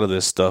laying a lot of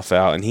this stuff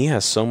out, and he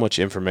has so much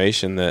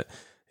information that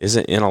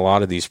isn't in a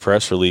lot of these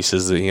press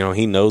releases that, you know,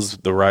 he knows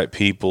the right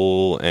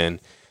people,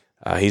 and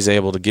he's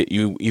able to get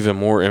you even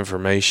more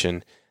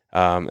information.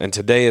 And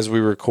today, as we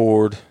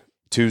record,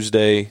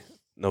 Tuesday,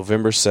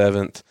 November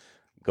 7th,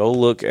 go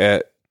look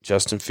at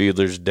Justin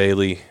Fiedler's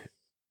daily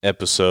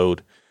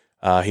episode.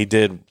 He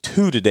did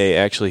 2 today,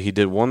 actually. He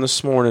did 1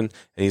 this morning,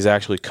 and he's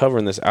actually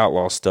covering this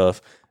outlaw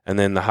stuff. And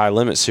then the high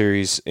limit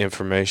series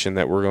information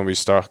that we're going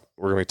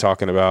to be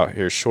talking about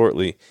here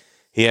shortly.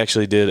 He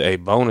actually did a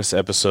bonus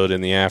episode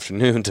in the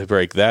afternoon to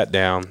break that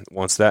down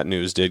once that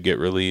news did get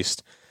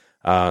released.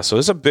 So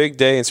it's a big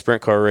day in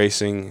sprint car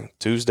racing.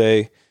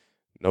 Tuesday,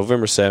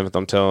 November 7th,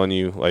 I'm telling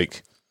you,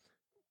 like,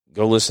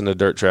 go listen to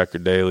Dirt Tracker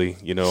Daily.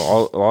 You know,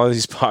 all of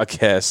these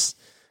podcasts,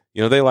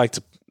 you know, they like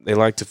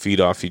to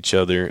feed off each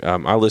other.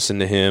 I listen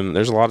to him.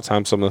 There's a lot of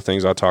times some of the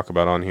things I talk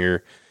about on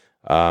here,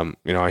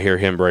 you know, I hear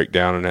him break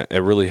down, and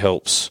it really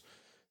helps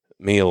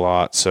me a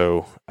lot.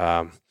 So,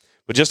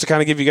 but just to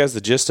kind of give you guys the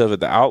gist of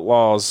it, the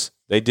Outlaws,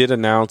 they did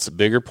announce a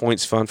bigger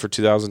points fund for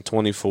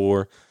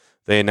 2024.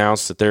 They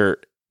announced that they're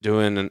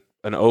doing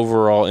an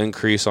overall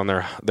increase on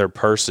their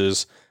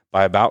purses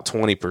by about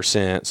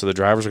 20%. So the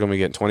drivers are going to be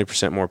getting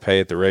 20% more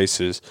pay at the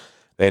races.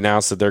 They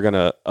announced that they're going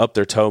to up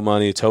their tow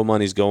money. Tow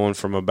money's going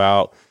from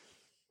about,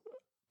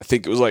 I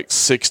think it was like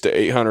 $600 to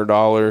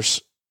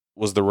 $800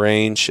 was the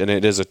range, and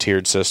it is a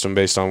tiered system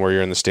based on where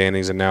you're in the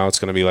standings, and now it's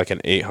going to be like an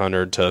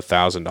 $800 to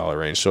 $1,000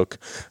 range. So a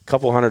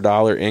couple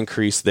 $100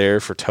 increase there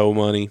for tow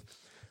money.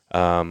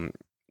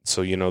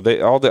 So, you know,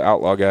 all the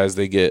outlaw guys,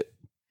 they get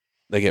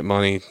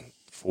money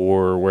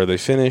for where they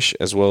finish,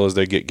 as well as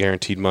they get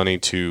guaranteed money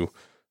to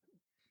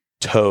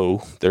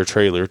tow their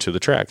trailer to the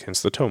track,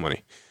 hence the tow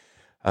money.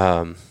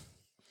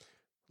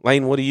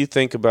 Lane, what do you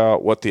think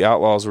about what the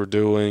Outlaws were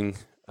doing?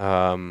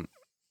 I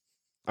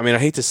mean, I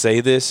hate to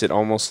say this, it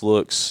almost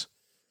looks,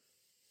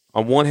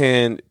 on one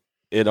hand,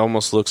 it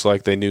almost looks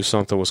like they knew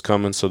something was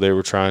coming, so they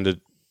were trying to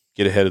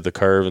get ahead of the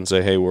curve and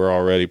say, hey, we're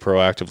already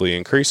proactively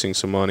increasing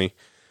some money.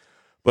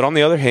 But on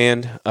the other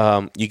hand,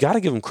 you got to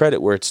give them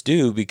credit where it's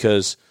due,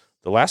 because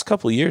the last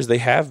couple of years, they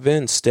have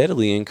been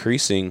steadily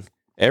increasing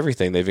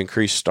everything. They've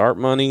increased start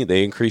money.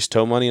 They increased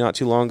tow money not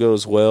too long ago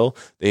as well.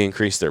 They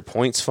increased their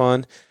points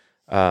fund.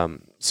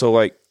 So,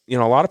 like, you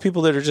know, a lot of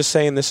people that are just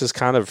saying this is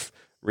kind of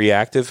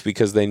reactive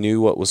because they knew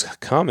what was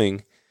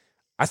coming.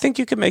 I think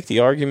you could make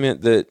the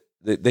argument that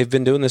they've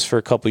been doing this for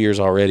a couple of years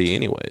already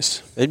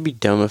anyways. They'd be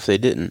dumb if they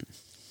didn't.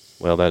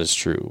 Well, that is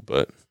true,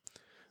 but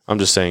I'm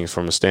just saying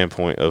from a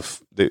standpoint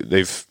of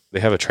they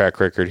have a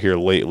track record here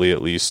lately,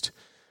 at least,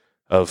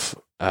 of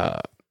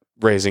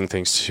raising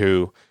things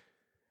to,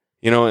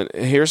 you know. And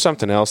here's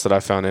something else that I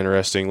found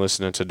interesting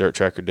listening to Dirt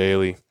Tracker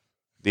Daily.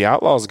 The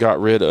Outlaws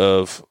got rid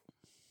of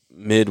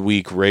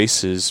midweek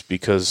races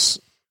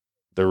because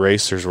the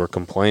racers were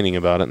complaining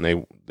about it,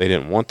 and they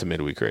didn't want the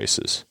midweek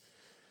races.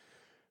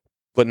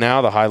 But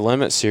now the High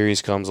Limit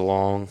Series comes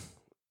along,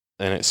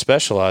 and it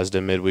specialized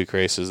in midweek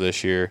races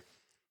this year,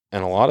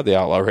 and a lot of the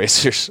outlaw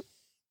racers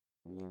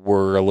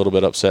were a little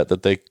bit upset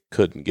that they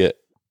couldn't get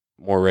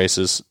more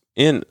races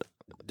in.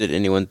 Did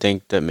anyone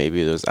think that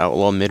maybe those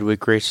outlaw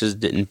midweek races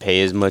didn't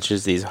pay as much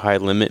as these high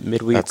limit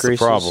midweek That's races?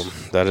 the problem.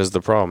 That is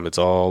the problem. It's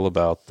all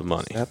about the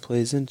money. That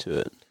plays into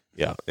it.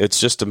 Yeah, it's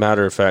just a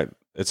matter of fact.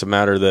 It's a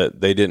matter that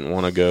they didn't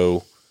want to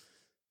go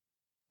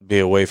be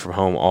away from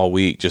home all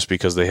week just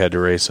because they had to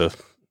race a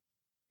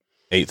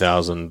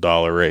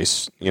 $8,000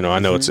 race. You know, I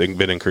know it's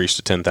been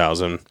increased to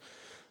 $10,000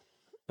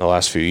 the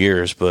last few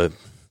years, but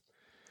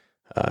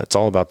it's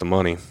all about the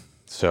money.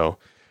 So,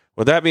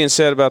 with that being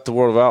said about the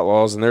World of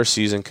Outlaws and their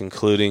season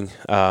concluding,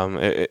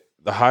 the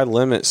High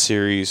Limit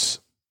Series,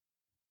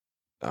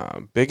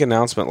 big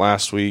announcement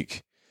last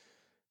week.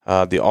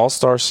 The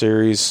All-Star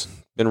Series,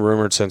 been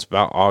rumored since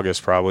about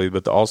August probably,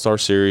 but the All-Star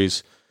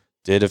Series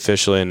did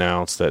officially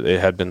announce that it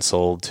had been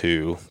sold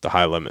to the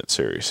High Limit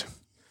Series.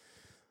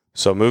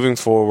 So moving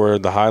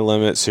forward, the High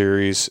Limit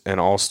Series and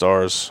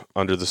All-Stars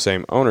under the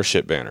same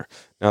ownership banner.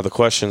 Now the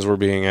questions were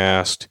being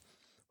asked,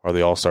 are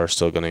the All-Stars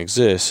still going to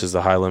exist? Is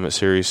the High Limit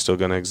Series still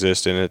going to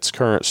exist in its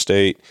current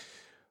state?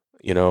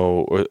 You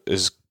know, or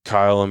is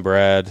Kyle and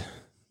Brad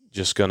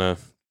just going to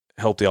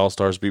help the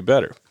All-Stars be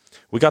better?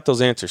 We got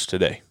those answers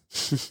today.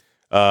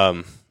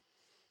 The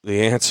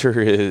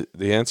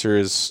answer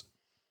is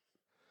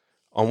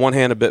on one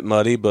hand a bit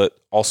muddy, but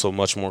also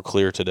much more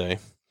clear today.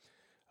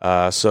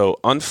 So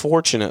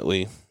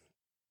unfortunately,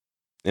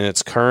 in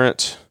its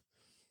current,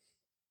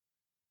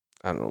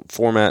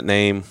 format,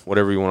 name,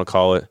 whatever you want to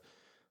call it,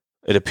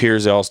 it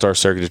appears the All-Star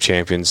Circuit of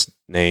Champions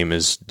name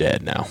is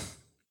dead now.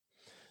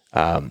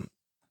 The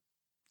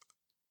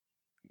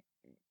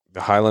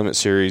High Limit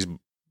Series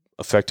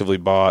effectively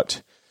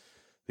bought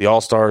the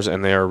All-Stars,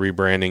 and they are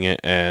rebranding it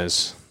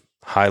as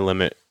High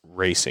Limit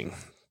Racing.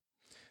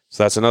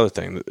 So that's another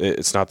thing.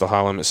 It's not the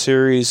High Limit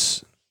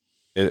Series.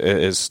 It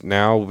has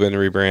now been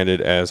rebranded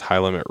as High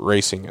Limit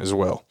Racing as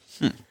well.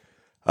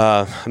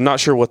 I'm not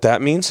sure what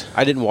that means.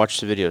 I didn't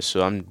watch the video,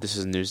 so this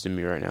is news to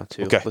me right now,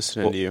 too. Okay.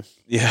 Listening to you.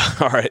 Yeah,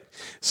 all right.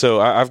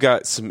 So I've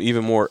got some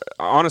even more.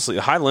 Honestly,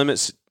 High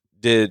Limits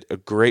did a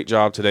great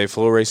job today.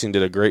 Flow Racing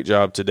did a great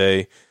job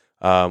today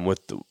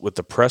with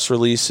the press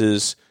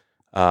releases,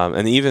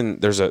 and even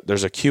there's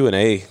a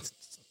Q&A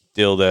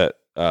deal that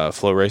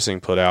Flow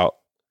Racing put out,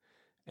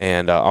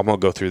 and I'm going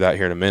to go through that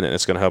here in a minute.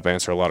 It's going to help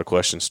answer a lot of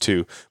questions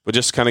too. But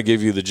just to kind of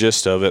give you the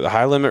gist of it, the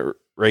High Limit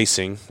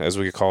Racing, as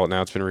we call it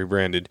now, it's been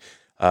rebranded.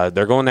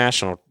 They're going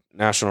national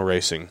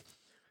racing.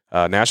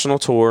 National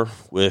tour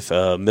with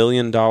 $1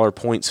 million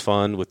points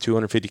fund with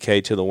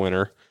 $250K to the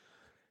winner.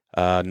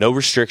 No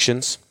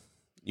restrictions.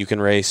 You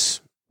can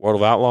race World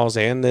of Outlaws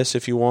and this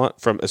if you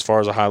want. From as far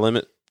as a high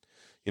limit,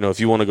 you know, if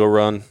you want to go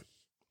run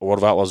a World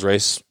of Outlaws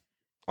race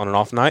on an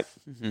off night,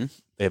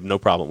 they have no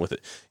problem with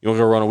it. You want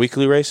to go run a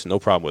weekly race, no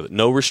problem with it.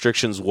 No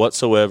restrictions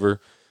whatsoever.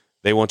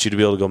 They want you to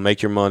be able to go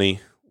make your money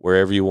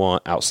wherever you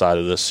want outside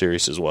of this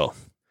series as well.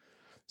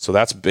 So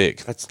that's big.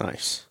 That's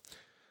nice.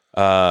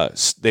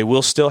 They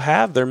will still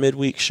have their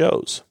midweek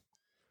shows.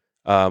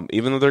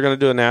 Even though they're going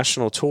to do a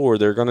national tour,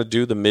 they're going to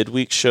do the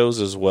midweek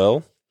shows as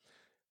well.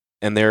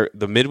 And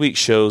the midweek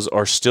shows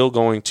are still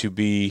going to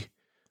be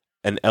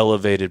an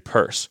elevated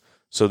purse.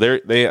 So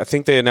I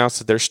think they announced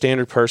that their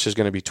standard purse is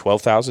going to be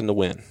 $12,000 to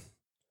win.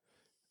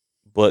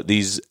 But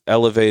these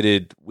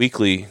elevated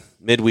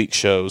midweek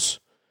shows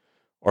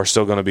are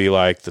still going to be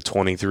like the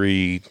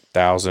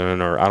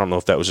 23,000, or I don't know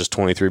if that was just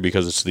 23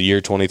 because it's the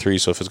year 23.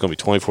 So if it's going to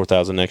be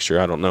 24,000 next year,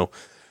 I don't know.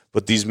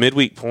 But these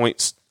midweek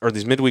points or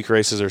these midweek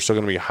races are still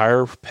going to be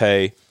higher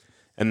pay,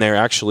 and they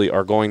actually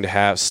are going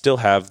to still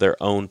have their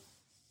own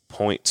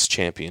points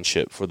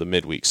championship for the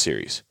midweek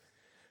series.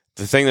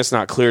 The thing that's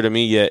not clear to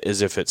me yet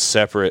is if it's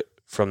separate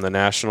from the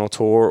national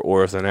tour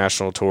or if the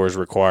national tour is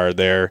required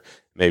there.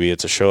 Maybe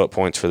it's a show up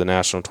points for the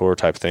national tour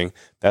type thing.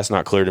 That's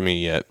not clear to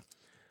me yet.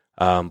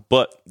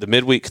 But the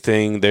midweek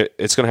thing,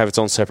 it's going to have its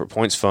own separate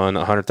points fund,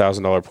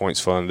 $100,000 points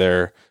fund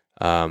there.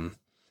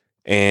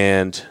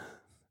 And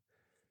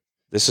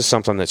this is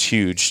something that's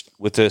huge.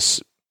 With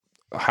this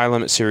High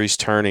Limit Series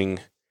turning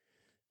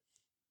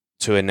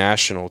to a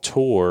national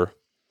tour,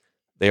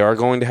 they are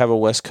going to have a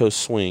West Coast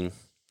swing.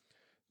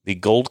 The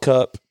Gold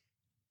Cup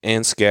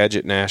and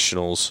Skagit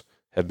Nationals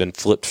have been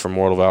flipped from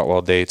World of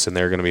Outlaw dates, and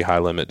they're going to be High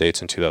Limit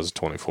dates in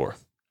 2024.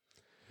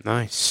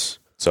 Nice.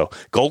 So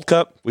Gold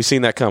Cup, we've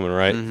seen that coming,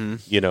 right? Mm-hmm.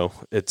 You know,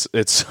 it's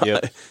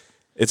Yep.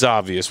 it's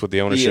obvious with the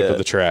ownership of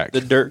the track.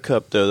 The Dirt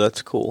Cup, though,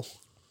 that's cool.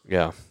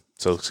 Yeah.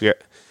 So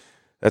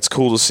that's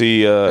cool to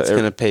see. It's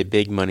going to pay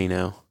big money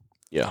now.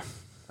 Yeah.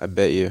 I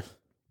bet you.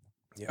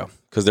 Yeah.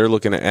 Because they're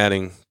looking at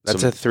adding.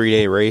 That's a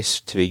 3-day race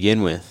to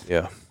begin with.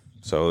 Yeah.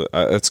 So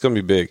it's going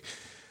to be big.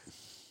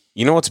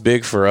 You know what's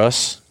big for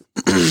us?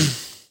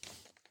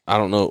 I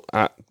don't know.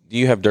 Do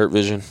you have dirt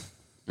vision?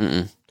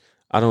 Mm-mm.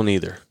 I don't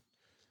either.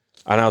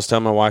 And I was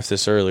telling my wife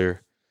this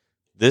earlier.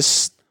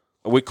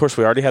 Of course,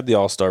 we already had the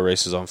All-Star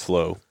races on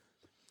Flow.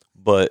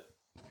 But,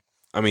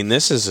 I mean,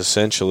 this is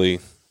essentially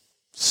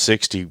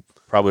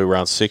probably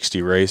around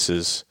 60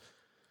 races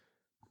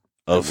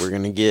of we're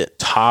going to get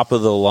top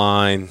of the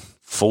line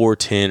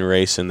 410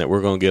 racing that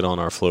we're going to get on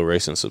our Flow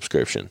Racing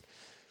subscription.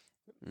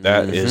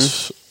 That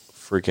is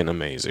freaking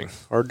amazing.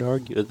 Hard to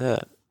argue with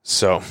that.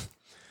 So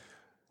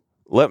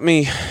let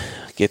me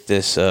get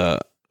this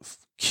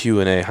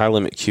Q&A, high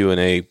limit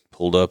Q&A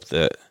pulled up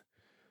that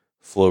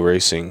Flow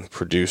Racing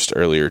produced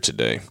earlier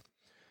today.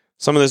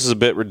 Some of this is a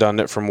bit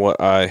redundant from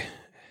what I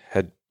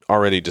had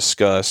already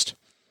discussed,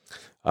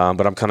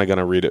 but I'm kind of going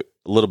to read it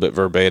a little bit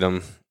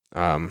verbatim.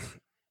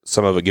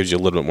 Some of it gives you a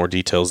little bit more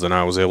details than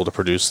I was able to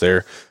produce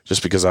there,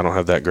 just because I don't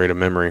have that great a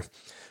memory.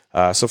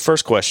 So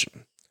first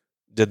question,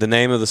 did the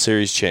name of the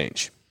series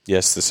change?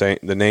 Yes,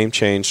 the name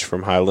changed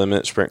from High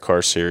Limit Sprint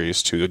Car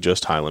Series to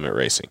just High Limit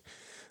Racing.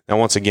 Now,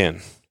 once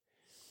again,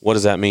 what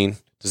does that mean?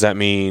 Does that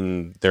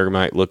mean they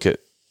might look at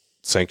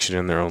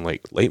sanctioning their own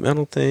like late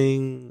model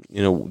thing?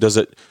 You know, does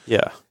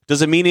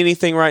it mean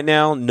anything right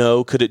now?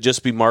 No. Could it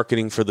just be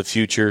marketing for the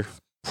future?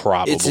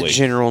 Probably. It's a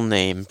general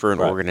name for an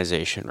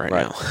organization right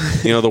now.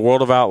 You know, the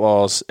World of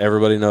Outlaws,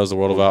 everybody knows the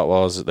World of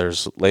Outlaws.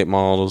 There's late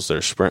models,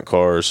 there's sprint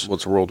cars.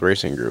 What's World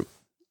Racing Group?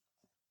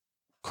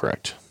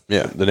 Correct.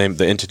 Yeah.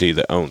 The entity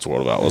that owns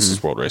World of Outlaws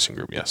is World Racing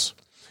Group, yes.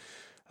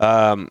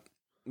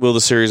 Will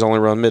the series only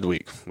run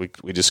midweek?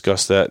 We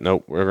discussed that.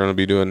 Nope, we're going to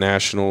be doing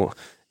national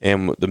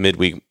and the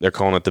midweek. They're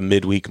calling it the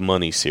Midweek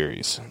Money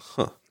Series.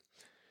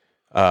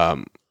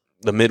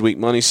 The Midweek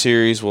Money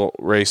Series will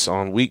race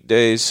on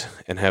weekdays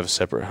and have a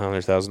separate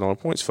 $100,000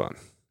 points fund.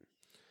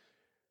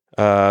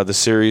 The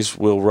series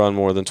will run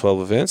more than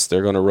 12 events.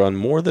 They're going to run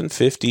more than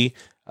 50.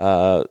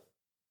 Justin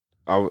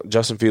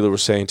Fiedler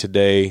was saying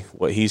today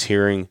what he's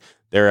hearing,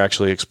 they're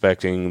actually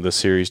expecting the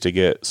series to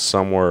get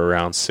somewhere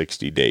around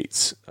 60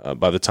 dates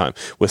by the time.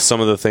 With some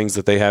of the things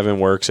that they have in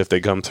works, if they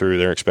come through,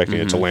 they're expecting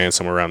it to land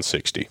somewhere around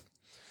 60.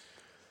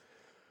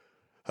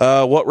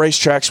 What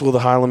racetracks will the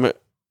High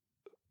Limit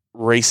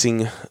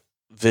Racing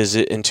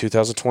visit in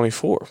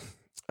 2024?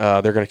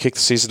 They're going to kick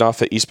the season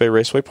off at East Bay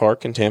Raceway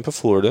Park in Tampa,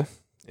 Florida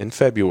in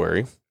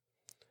February.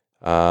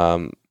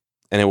 And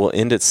it will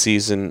end its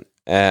season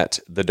at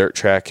the dirt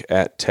track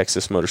at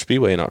Texas Motor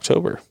Speedway in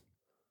October.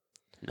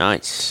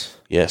 Nice.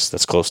 Yes,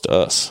 that's close to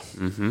us.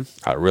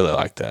 I really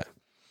like that.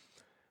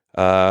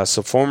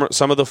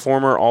 Some of the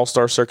former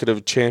All-Star Circuit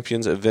of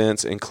Champions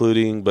events,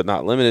 including but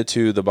not limited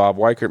to the Bob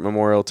Weichert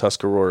Memorial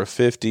Tuscarora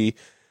 50,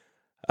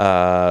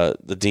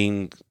 the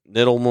Dean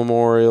Niddle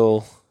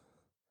Memorial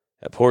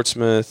at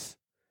Portsmouth,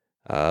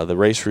 the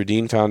Race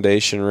Rudine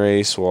Foundation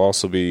race will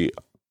also be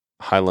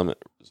high limit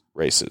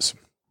races.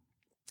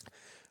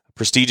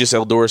 Prestigious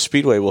Eldora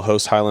Speedway will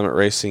host high limit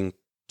racing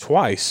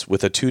twice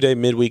with a 2-day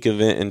midweek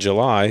event in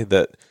July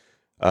that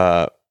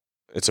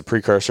it's a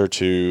precursor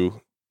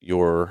to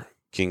your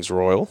Kings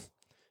Royal.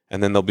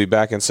 And then they'll be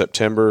back in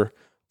September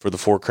for the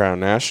Four Crown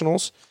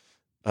Nationals.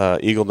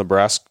 Eagle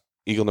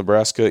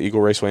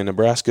Raceway,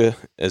 Nebraska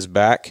is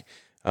back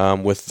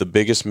with the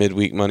biggest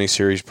midweek money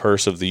series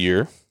purse of the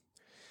year.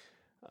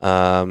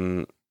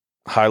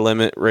 High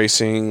Limit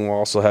Racing will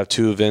also have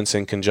 2 events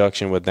in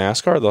conjunction with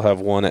NASCAR. They'll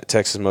have one at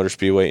Texas Motor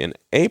Speedway in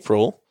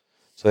April.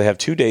 So they have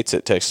 2 dates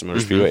at Texas Motor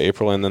Speedway,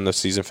 April, and then the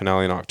season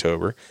finale in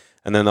October.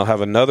 And then they'll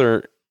have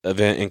another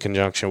event in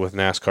conjunction with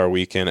NASCAR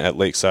weekend at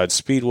Lakeside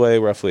Speedway,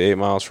 roughly 8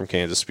 miles from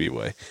Kansas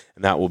Speedway.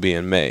 And that will be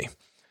in May.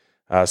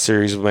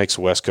 Series makes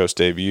a West Coast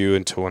debut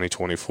in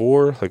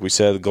 2024. Like we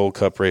said, the Gold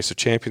Cup Race of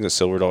Champions at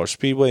Silver Dollar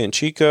Speedway in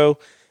Chico,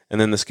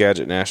 and then the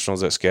Skagit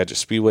Nationals at Skagit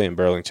Speedway in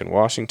Burlington,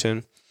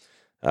 Washington.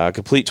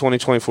 Complete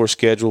 2024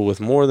 schedule with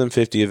more than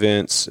 50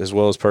 events, as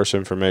well as purse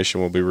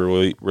information, will be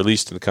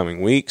released in the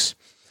coming weeks.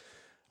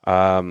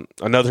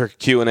 Another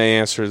Q&A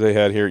answer they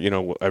had here,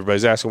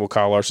 everybody's asking, will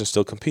Kyle Larson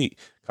still compete?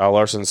 Kyle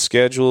Larson's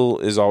schedule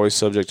is always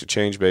subject to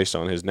change based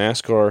on his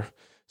NASCAR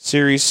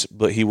series,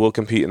 but he will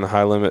compete in the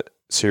High Limit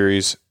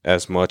Series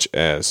as much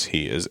as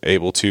he is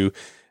able to,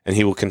 and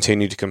he will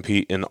continue to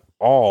compete in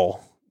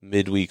all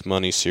midweek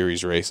money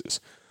series races.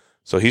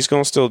 So he's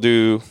going to still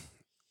do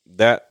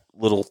that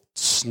little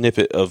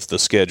snippet of the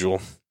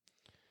schedule.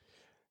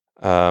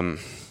 The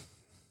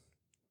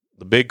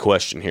big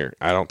question here,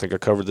 I don't think I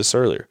covered this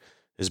earlier,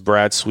 is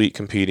Brad Sweet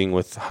competing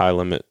with the High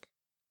Limit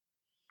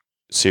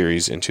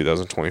Series in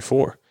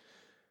 2024?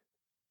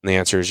 And the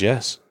answer is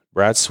yes.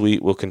 Brad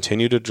Sweet will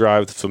continue to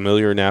drive the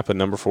familiar Napa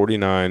number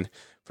 49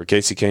 for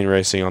Casey Kane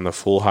Racing on the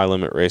full High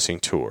Limit Racing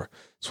Tour.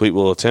 Sweet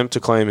will attempt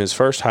to claim his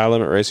first High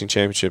Limit Racing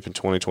Championship in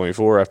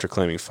 2024 after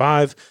claiming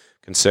 5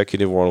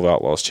 consecutive World of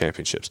Outlaws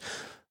championships.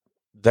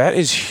 That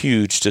is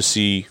huge to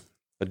see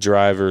a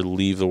driver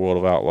leave the World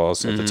of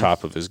Outlaws at the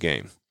top of his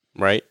game.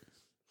 Right.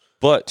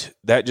 But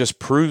that just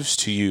proves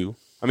to you,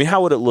 I mean,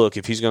 how would it look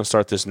if he's going to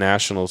start this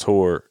national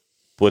tour,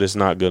 but it's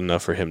not good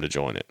enough for him to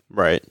join it?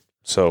 Right.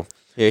 So,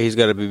 yeah, he's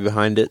got to be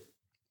behind it.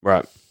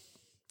 Right.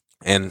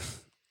 And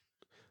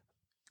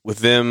with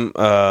them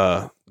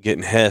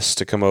getting Hess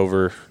to come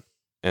over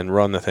and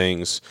run the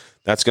things,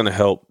 that's going to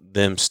help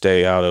them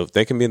stay out of,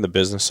 they can be in the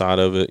business side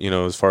of it,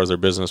 as far as their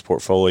business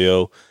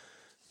portfolio,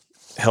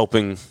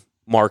 helping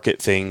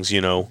market things,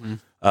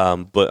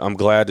 but I'm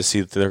glad to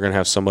see that they're going to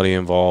have somebody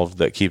involved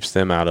that keeps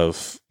them out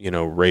of,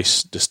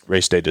 race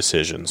day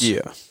decisions.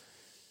 Yeah.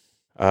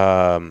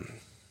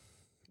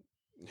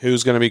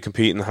 Who's going to be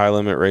competing in the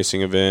high-limit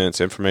racing events?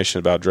 Information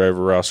about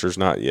driver rosters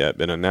not yet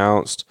been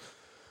announced.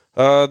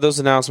 Those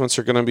announcements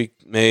are going to be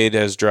made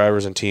as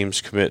drivers and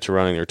teams commit to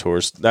running their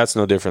tours. That's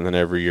no different than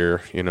every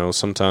year.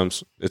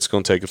 Sometimes it's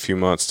going to take a few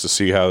months to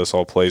see how this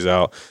all plays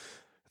out.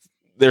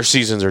 Their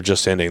seasons are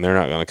just ending. They're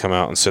not going to come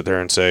out and sit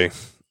there and say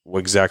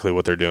exactly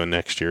what they're doing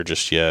next year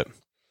just yet.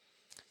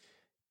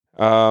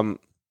 So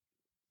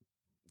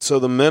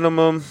the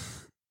minimum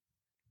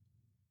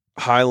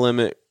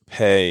high-limit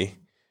pay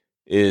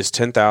is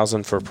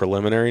 $10,000 for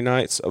preliminary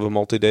nights of a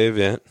multi-day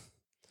event.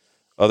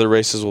 Other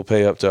races will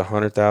pay up to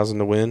 $100,000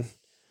 to win.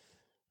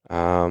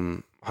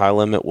 High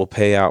Limit will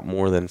pay out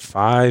more than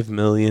 $5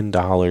 million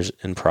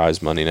in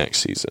prize money next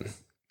season.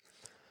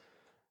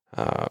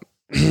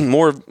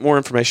 More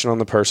information on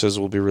the purses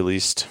will be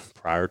released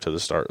prior to the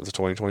start of the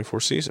 2024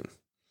 season.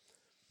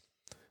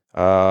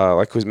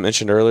 Like we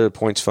mentioned earlier, the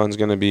points fund is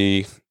going to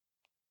be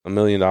 $1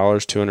 million,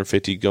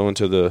 $250 going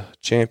to the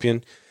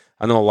champion.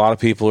 I know a lot of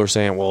people are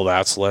saying, well,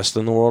 that's less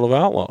than the World of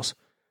Outlaws.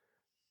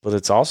 But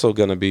it's also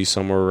going to be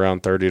somewhere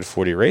around 30 to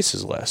 40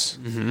 races less.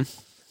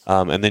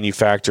 Mm-hmm. And then you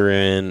factor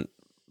in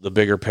the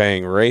bigger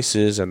paying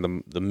races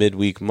and the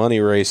midweek money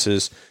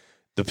races.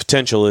 The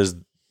potential is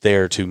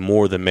there to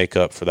more than make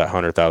up for that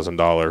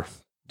 $100,000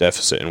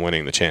 deficit in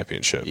winning the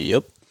championship.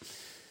 Yep.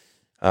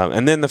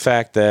 And then the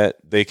fact that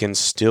they can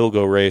still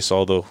go race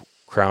all the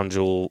crown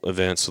jewel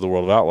events of the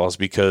World of Outlaws,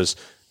 because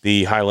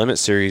the High Limit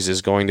Series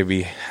is going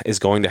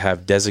to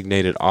have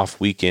designated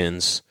off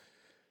weekends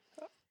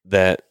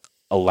that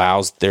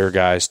allows their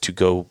guys to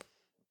go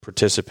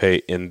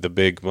participate in the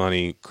big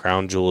money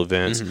crown jewel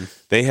events.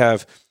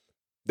 Mm-hmm.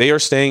 They are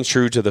staying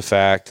true to the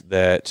fact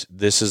that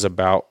this is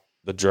about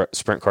the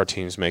sprint car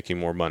teams making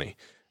more money.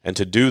 And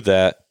to do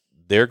that,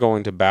 they're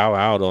going to bow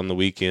out on the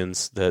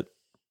weekends that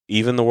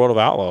even the World of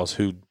Outlaws,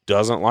 who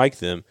doesn't like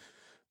them,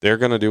 they're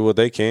going to do what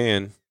they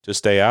can to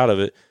stay out of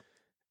it.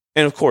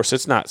 And of course,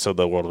 it's not so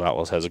the World of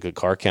Outlaws has a good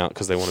car count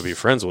because they want to be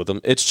friends with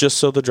them. It's just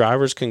so the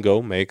drivers can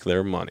go make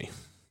their money.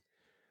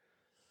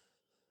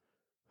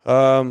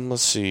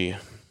 Let's see.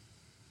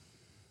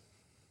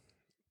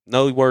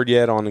 No word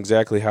yet on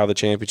exactly how the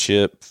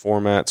championship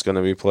format's going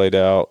to be played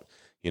out.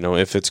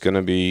 If it's going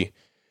to be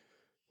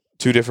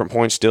 2 different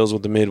point stills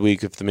with the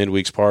midweek, if the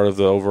midweek's part of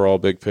the overall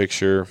big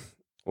picture,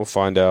 we'll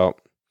find out.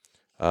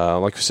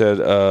 Like we said,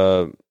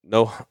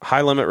 no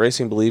High Limit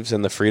Racing believes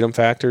in the freedom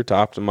factor to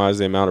optimize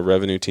the amount of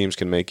revenue teams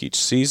can make each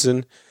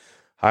season.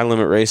 High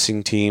Limit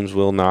Racing teams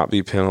will not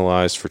be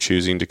penalized for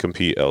choosing to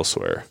compete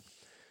elsewhere.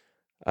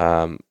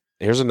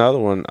 Here's another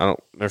one. I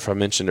don't know if I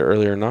mentioned it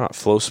earlier or not.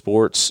 Flow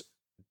Sports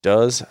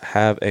does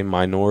have a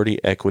minority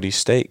equity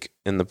stake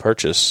in the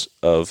purchase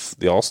of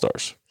the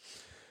All-Stars.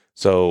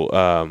 So,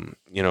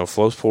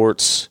 Flow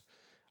Sports,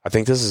 I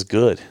think this is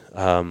good.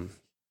 World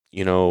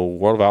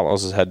of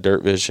Outlaws has had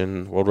Dirt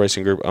Vision. World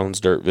Racing Group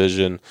owns Dirt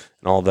Vision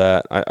and all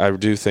that. I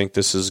do think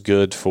this is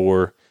good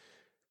for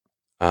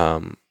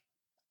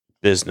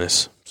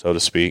business, so to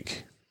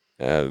speak.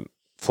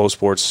 Flow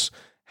Sports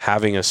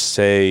having a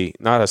say,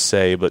 not a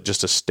say, but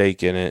just a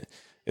stake in it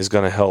is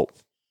going to help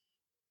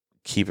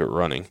keep it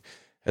running.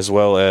 As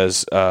well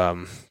as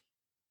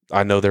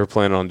I know they're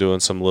planning on doing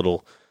some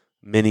little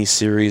mini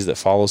series that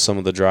follow some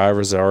of the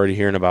drivers. They're already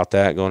hearing about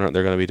that going on.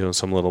 They're going to be doing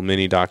some little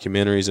mini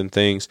documentaries and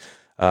things.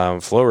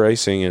 Flow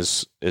Racing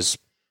is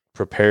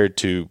prepared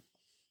to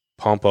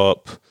pump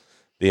up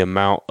the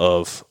amount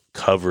of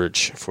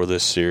coverage for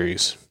this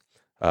series.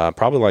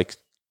 Probably like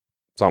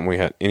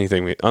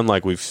something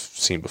unlike we've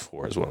seen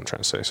before is what I'm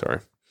trying to say. Sorry.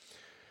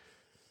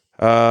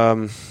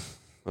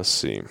 Let's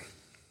see.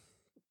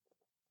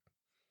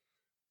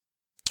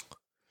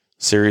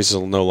 Series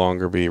will no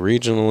longer be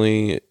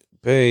regionally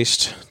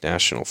based,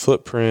 national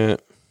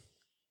footprint.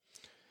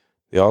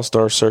 The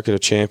All-Star Circuit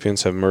of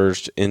Champions have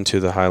merged into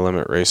the High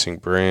Limit Racing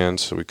brand,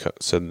 so we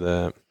said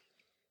that.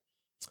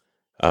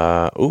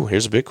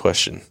 Here's a big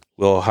question.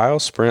 Will Ohio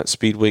Sprint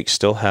Speed Week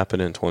still happen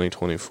in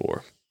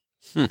 2024?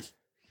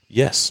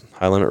 Yes.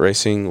 High Limit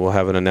Racing will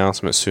have an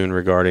announcement soon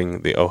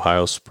regarding the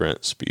Ohio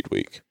Sprint Speed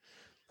Week.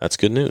 That's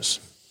good news.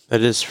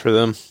 That is for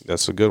them.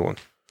 That's a good one.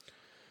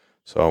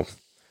 So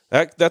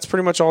that's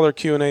pretty much all their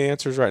Q&A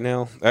answers right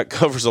now. That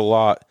covers a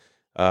lot.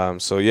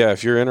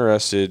 If you're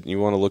interested, you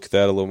want to look at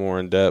that a little more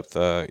in depth,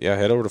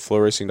 head over to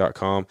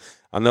flowracing.com.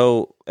 I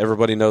know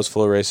everybody knows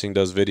Flow Racing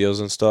does videos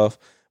and stuff,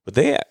 but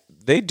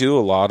they do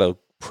a lot of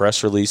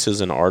press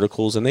releases and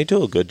articles, and they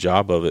do a good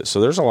job of it.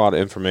 So there's a lot of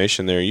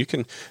information there. You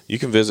can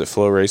visit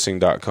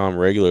flowracing.com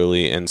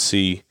regularly and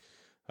see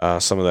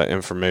some of that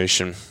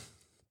information.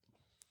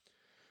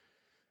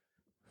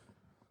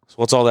 So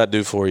what's all that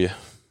do for you?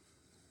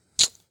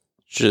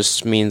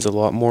 Just means a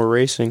lot more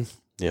racing.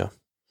 Yeah.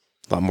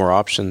 A lot more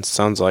options,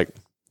 sounds like.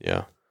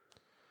 Yeah.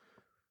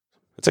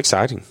 It's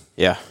exciting.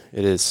 Yeah,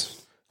 it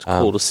is. It's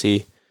cool to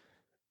see.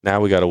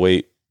 Now we got to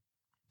wait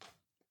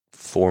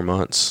 4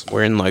 months.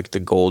 We're in like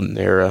the golden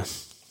era.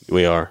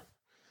 We are.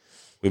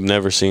 We've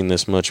never seen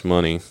this much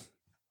money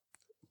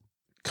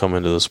come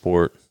into the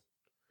sport.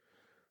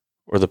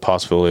 Or the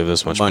possibility of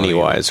this much money.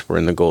 Money-wise, we're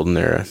in the golden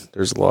era.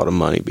 There's a lot of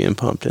money being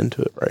pumped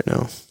into it right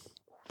now.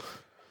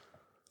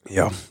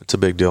 Yeah, it's a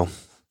big deal.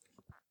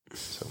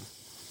 So,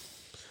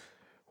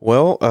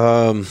 well,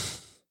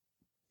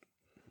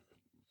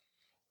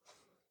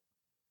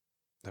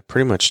 that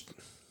pretty much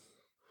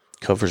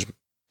covers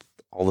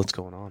all that's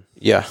going on.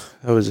 Yeah,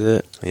 that was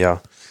it. Yeah.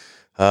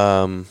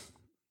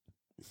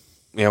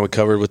 We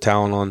covered with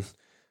Talin on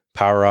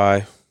Power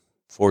Eye,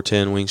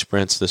 410 wing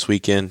sprints this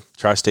weekend.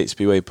 Tri-State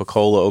Speedway,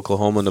 Pocola,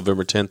 Oklahoma,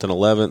 November 10th and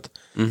 11th.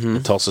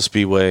 And Tulsa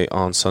Speedway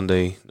on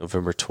Sunday,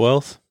 November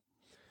 12th.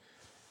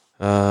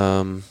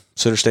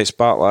 Center State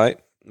Spotlight,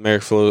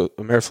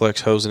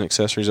 Ameriflex Hose and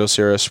Accessories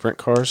OCRS Sprint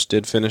Cars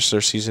did finish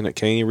their season at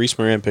Caney. Reese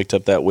Moran picked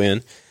up that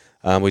win.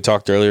 We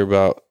talked earlier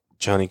about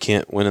Johnny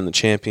Kent winning the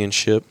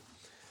championship.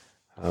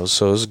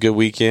 So it was a good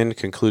weekend.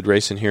 Conclude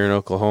racing here in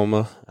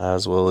Oklahoma,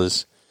 as well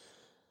as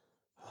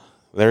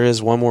there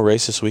is one more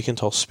race this weekend.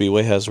 Tulsa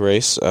Speedway has a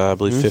race. I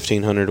believe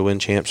 1,500 to win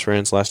champ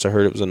sprints. Last I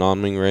heard, it was a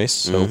non-wing race.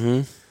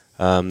 So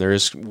there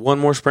is one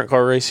more sprint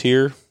car race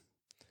here.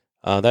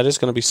 That is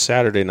going to be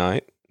Saturday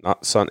night.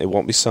 Not Sunday. It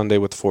won't be Sunday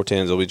with the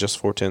 410s. It'll be just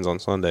 410s on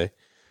Sunday.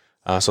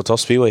 So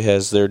Tulsa Speedway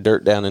has their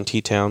dirt down in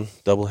T-Town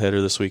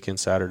doubleheader this weekend,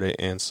 Saturday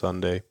and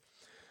Sunday.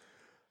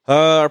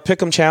 Our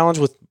Pick'em Challenge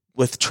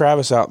with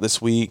Travis out this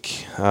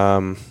week.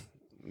 Don't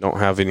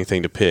have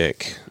anything to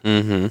pick.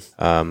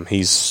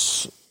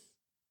 He's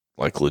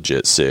like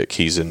legit sick.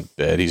 He's in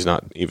bed. He's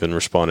not even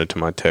responded to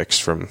my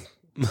text from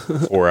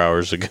 4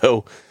 hours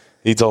ago.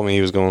 He told me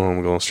he was going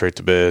home, going straight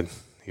to bed.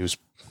 He was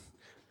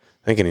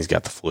thinking he's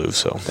got the flu,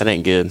 so That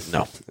ain't good.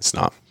 no, it's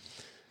not.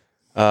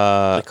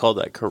 They call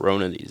that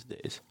Corona these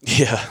days.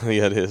 Yeah,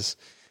 it is.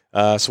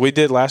 So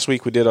last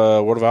week we did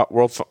a World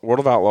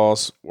of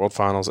Outlaws World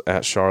Finals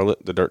at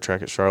Charlotte, the dirt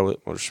track at Charlotte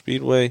Motor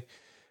Speedway.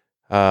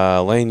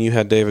 Lane, you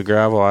had David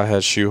Gravel, I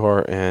had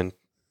Schuhart, and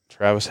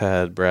Travis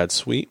had Brad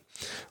Sweet.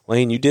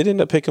 Lane, you did end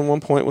up picking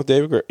 1 point with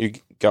David. You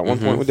got 1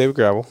 point with David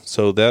Gravel,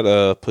 so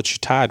that puts you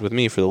tied with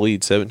me for the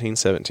lead,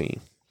 17-17.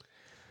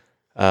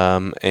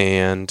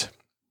 And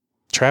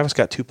Travis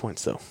got 2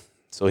 points though,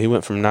 so he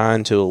went from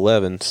 9 to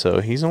 11.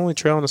 So he's only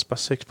trailing us by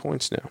 6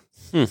 points now.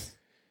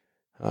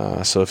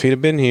 So if he'd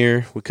have been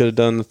here, we could have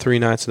done the 3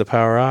 nights of the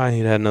Power Eye.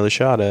 He'd had another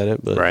shot at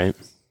it, but Right.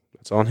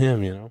 it's on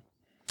him, you know.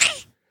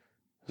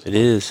 It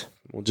is.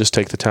 We'll just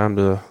take the time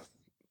to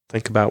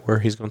think about where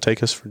he's going to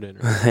take us for dinner.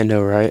 I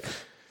know, right?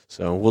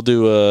 So we'll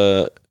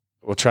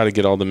try to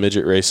get all the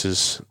midget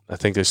races. I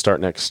think they start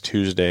next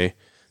Tuesday.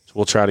 So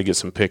we'll try to get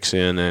some picks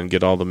in and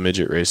get all the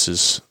midget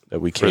races that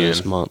we can. For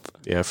this month.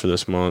 Yeah, for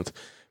this month.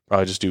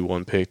 Probably just do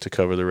one pick to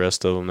cover the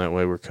rest of them. That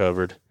way we're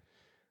covered.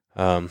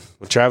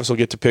 Travis will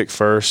get to pick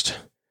first.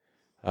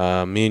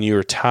 Me and you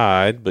are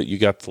tied, but you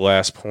got the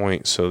last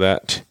point, so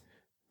that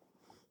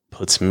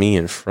puts me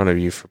in front of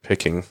you for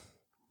picking.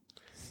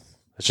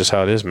 That's just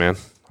how it is, man.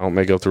 I don't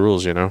make up the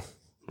rules, you know.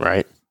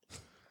 Right.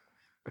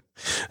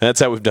 That's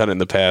how we've done it in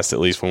the past, at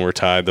least when we're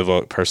tied.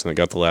 The person that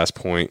got the last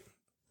point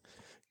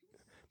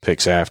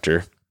picks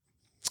after.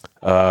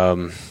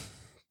 So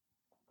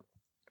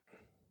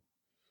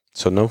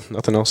no,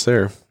 nothing else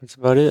there. That's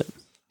about it.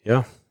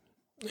 Yeah.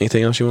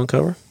 Anything else you want to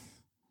cover?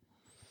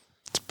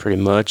 That's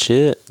pretty much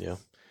it. Yeah.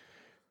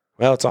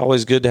 Well, it's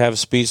always good to have a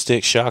Speed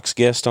Stick Shocks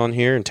guest on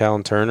here, and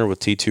Talin Turner with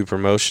T2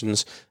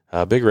 Promotions.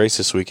 Big race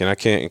this weekend. I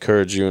can't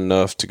encourage you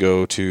enough to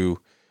go to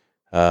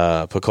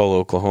Pocola,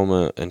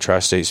 Oklahoma, and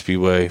Tri-State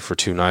Speedway for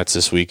 2 nights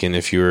this weekend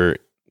if you're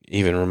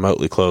even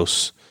remotely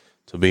close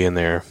to being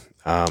there.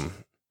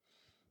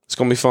 It's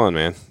going to be fun,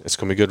 man. It's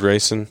going to be good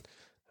racing.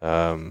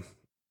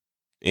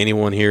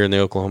 Anyone here in the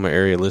Oklahoma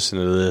area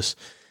listening to this,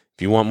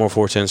 if you want more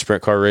 410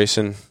 sprint car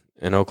racing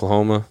in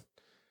Oklahoma,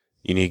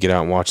 you need to get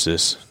out and watch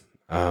this.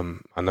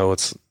 I know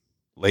it's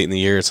late in the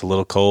year. It's a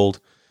little cold.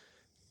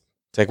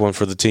 Take one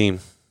for the team.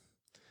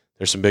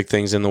 There's some big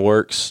things in the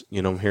works.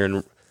 You know, I'm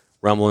hearing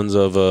rumblings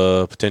of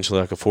potentially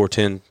like a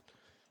 410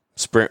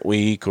 sprint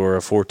week or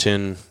a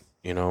 410,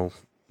 you know,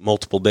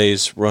 multiple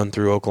days run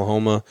through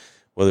Oklahoma.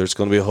 Whether it's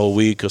going to be a whole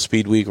week, a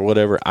speed week, or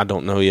whatever, I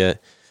don't know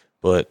yet.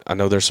 But I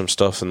know there's some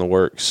stuff in the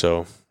works.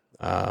 So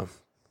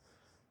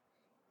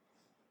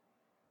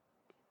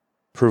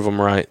prove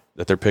them right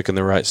that they're picking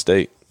the right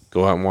state.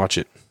 Go out and watch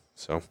it.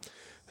 So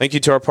thank you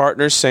to our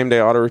partners, Same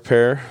Day Auto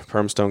Repair,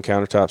 Permstone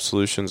Countertop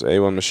Solutions,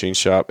 A1 Machine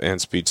Shop, and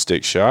Speed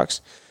Stick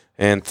Shocks.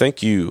 And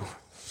thank you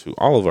to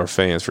all of our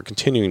fans for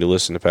continuing to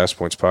listen to Past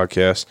Points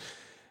Podcast.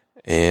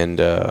 And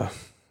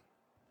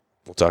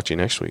we'll talk to you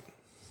next week.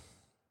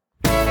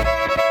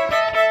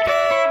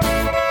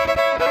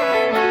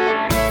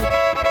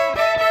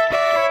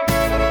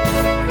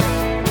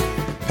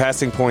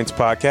 Passing Points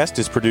Podcast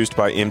is produced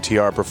by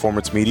MTR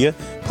Performance Media.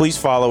 Please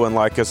follow and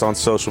like us on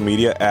social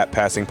media at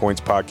Passing Points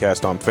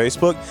Podcast on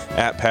Facebook,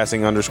 at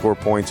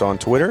Passing_Points on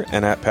Twitter,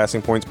 and at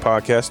Passing Points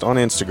Podcast on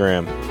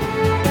Instagram.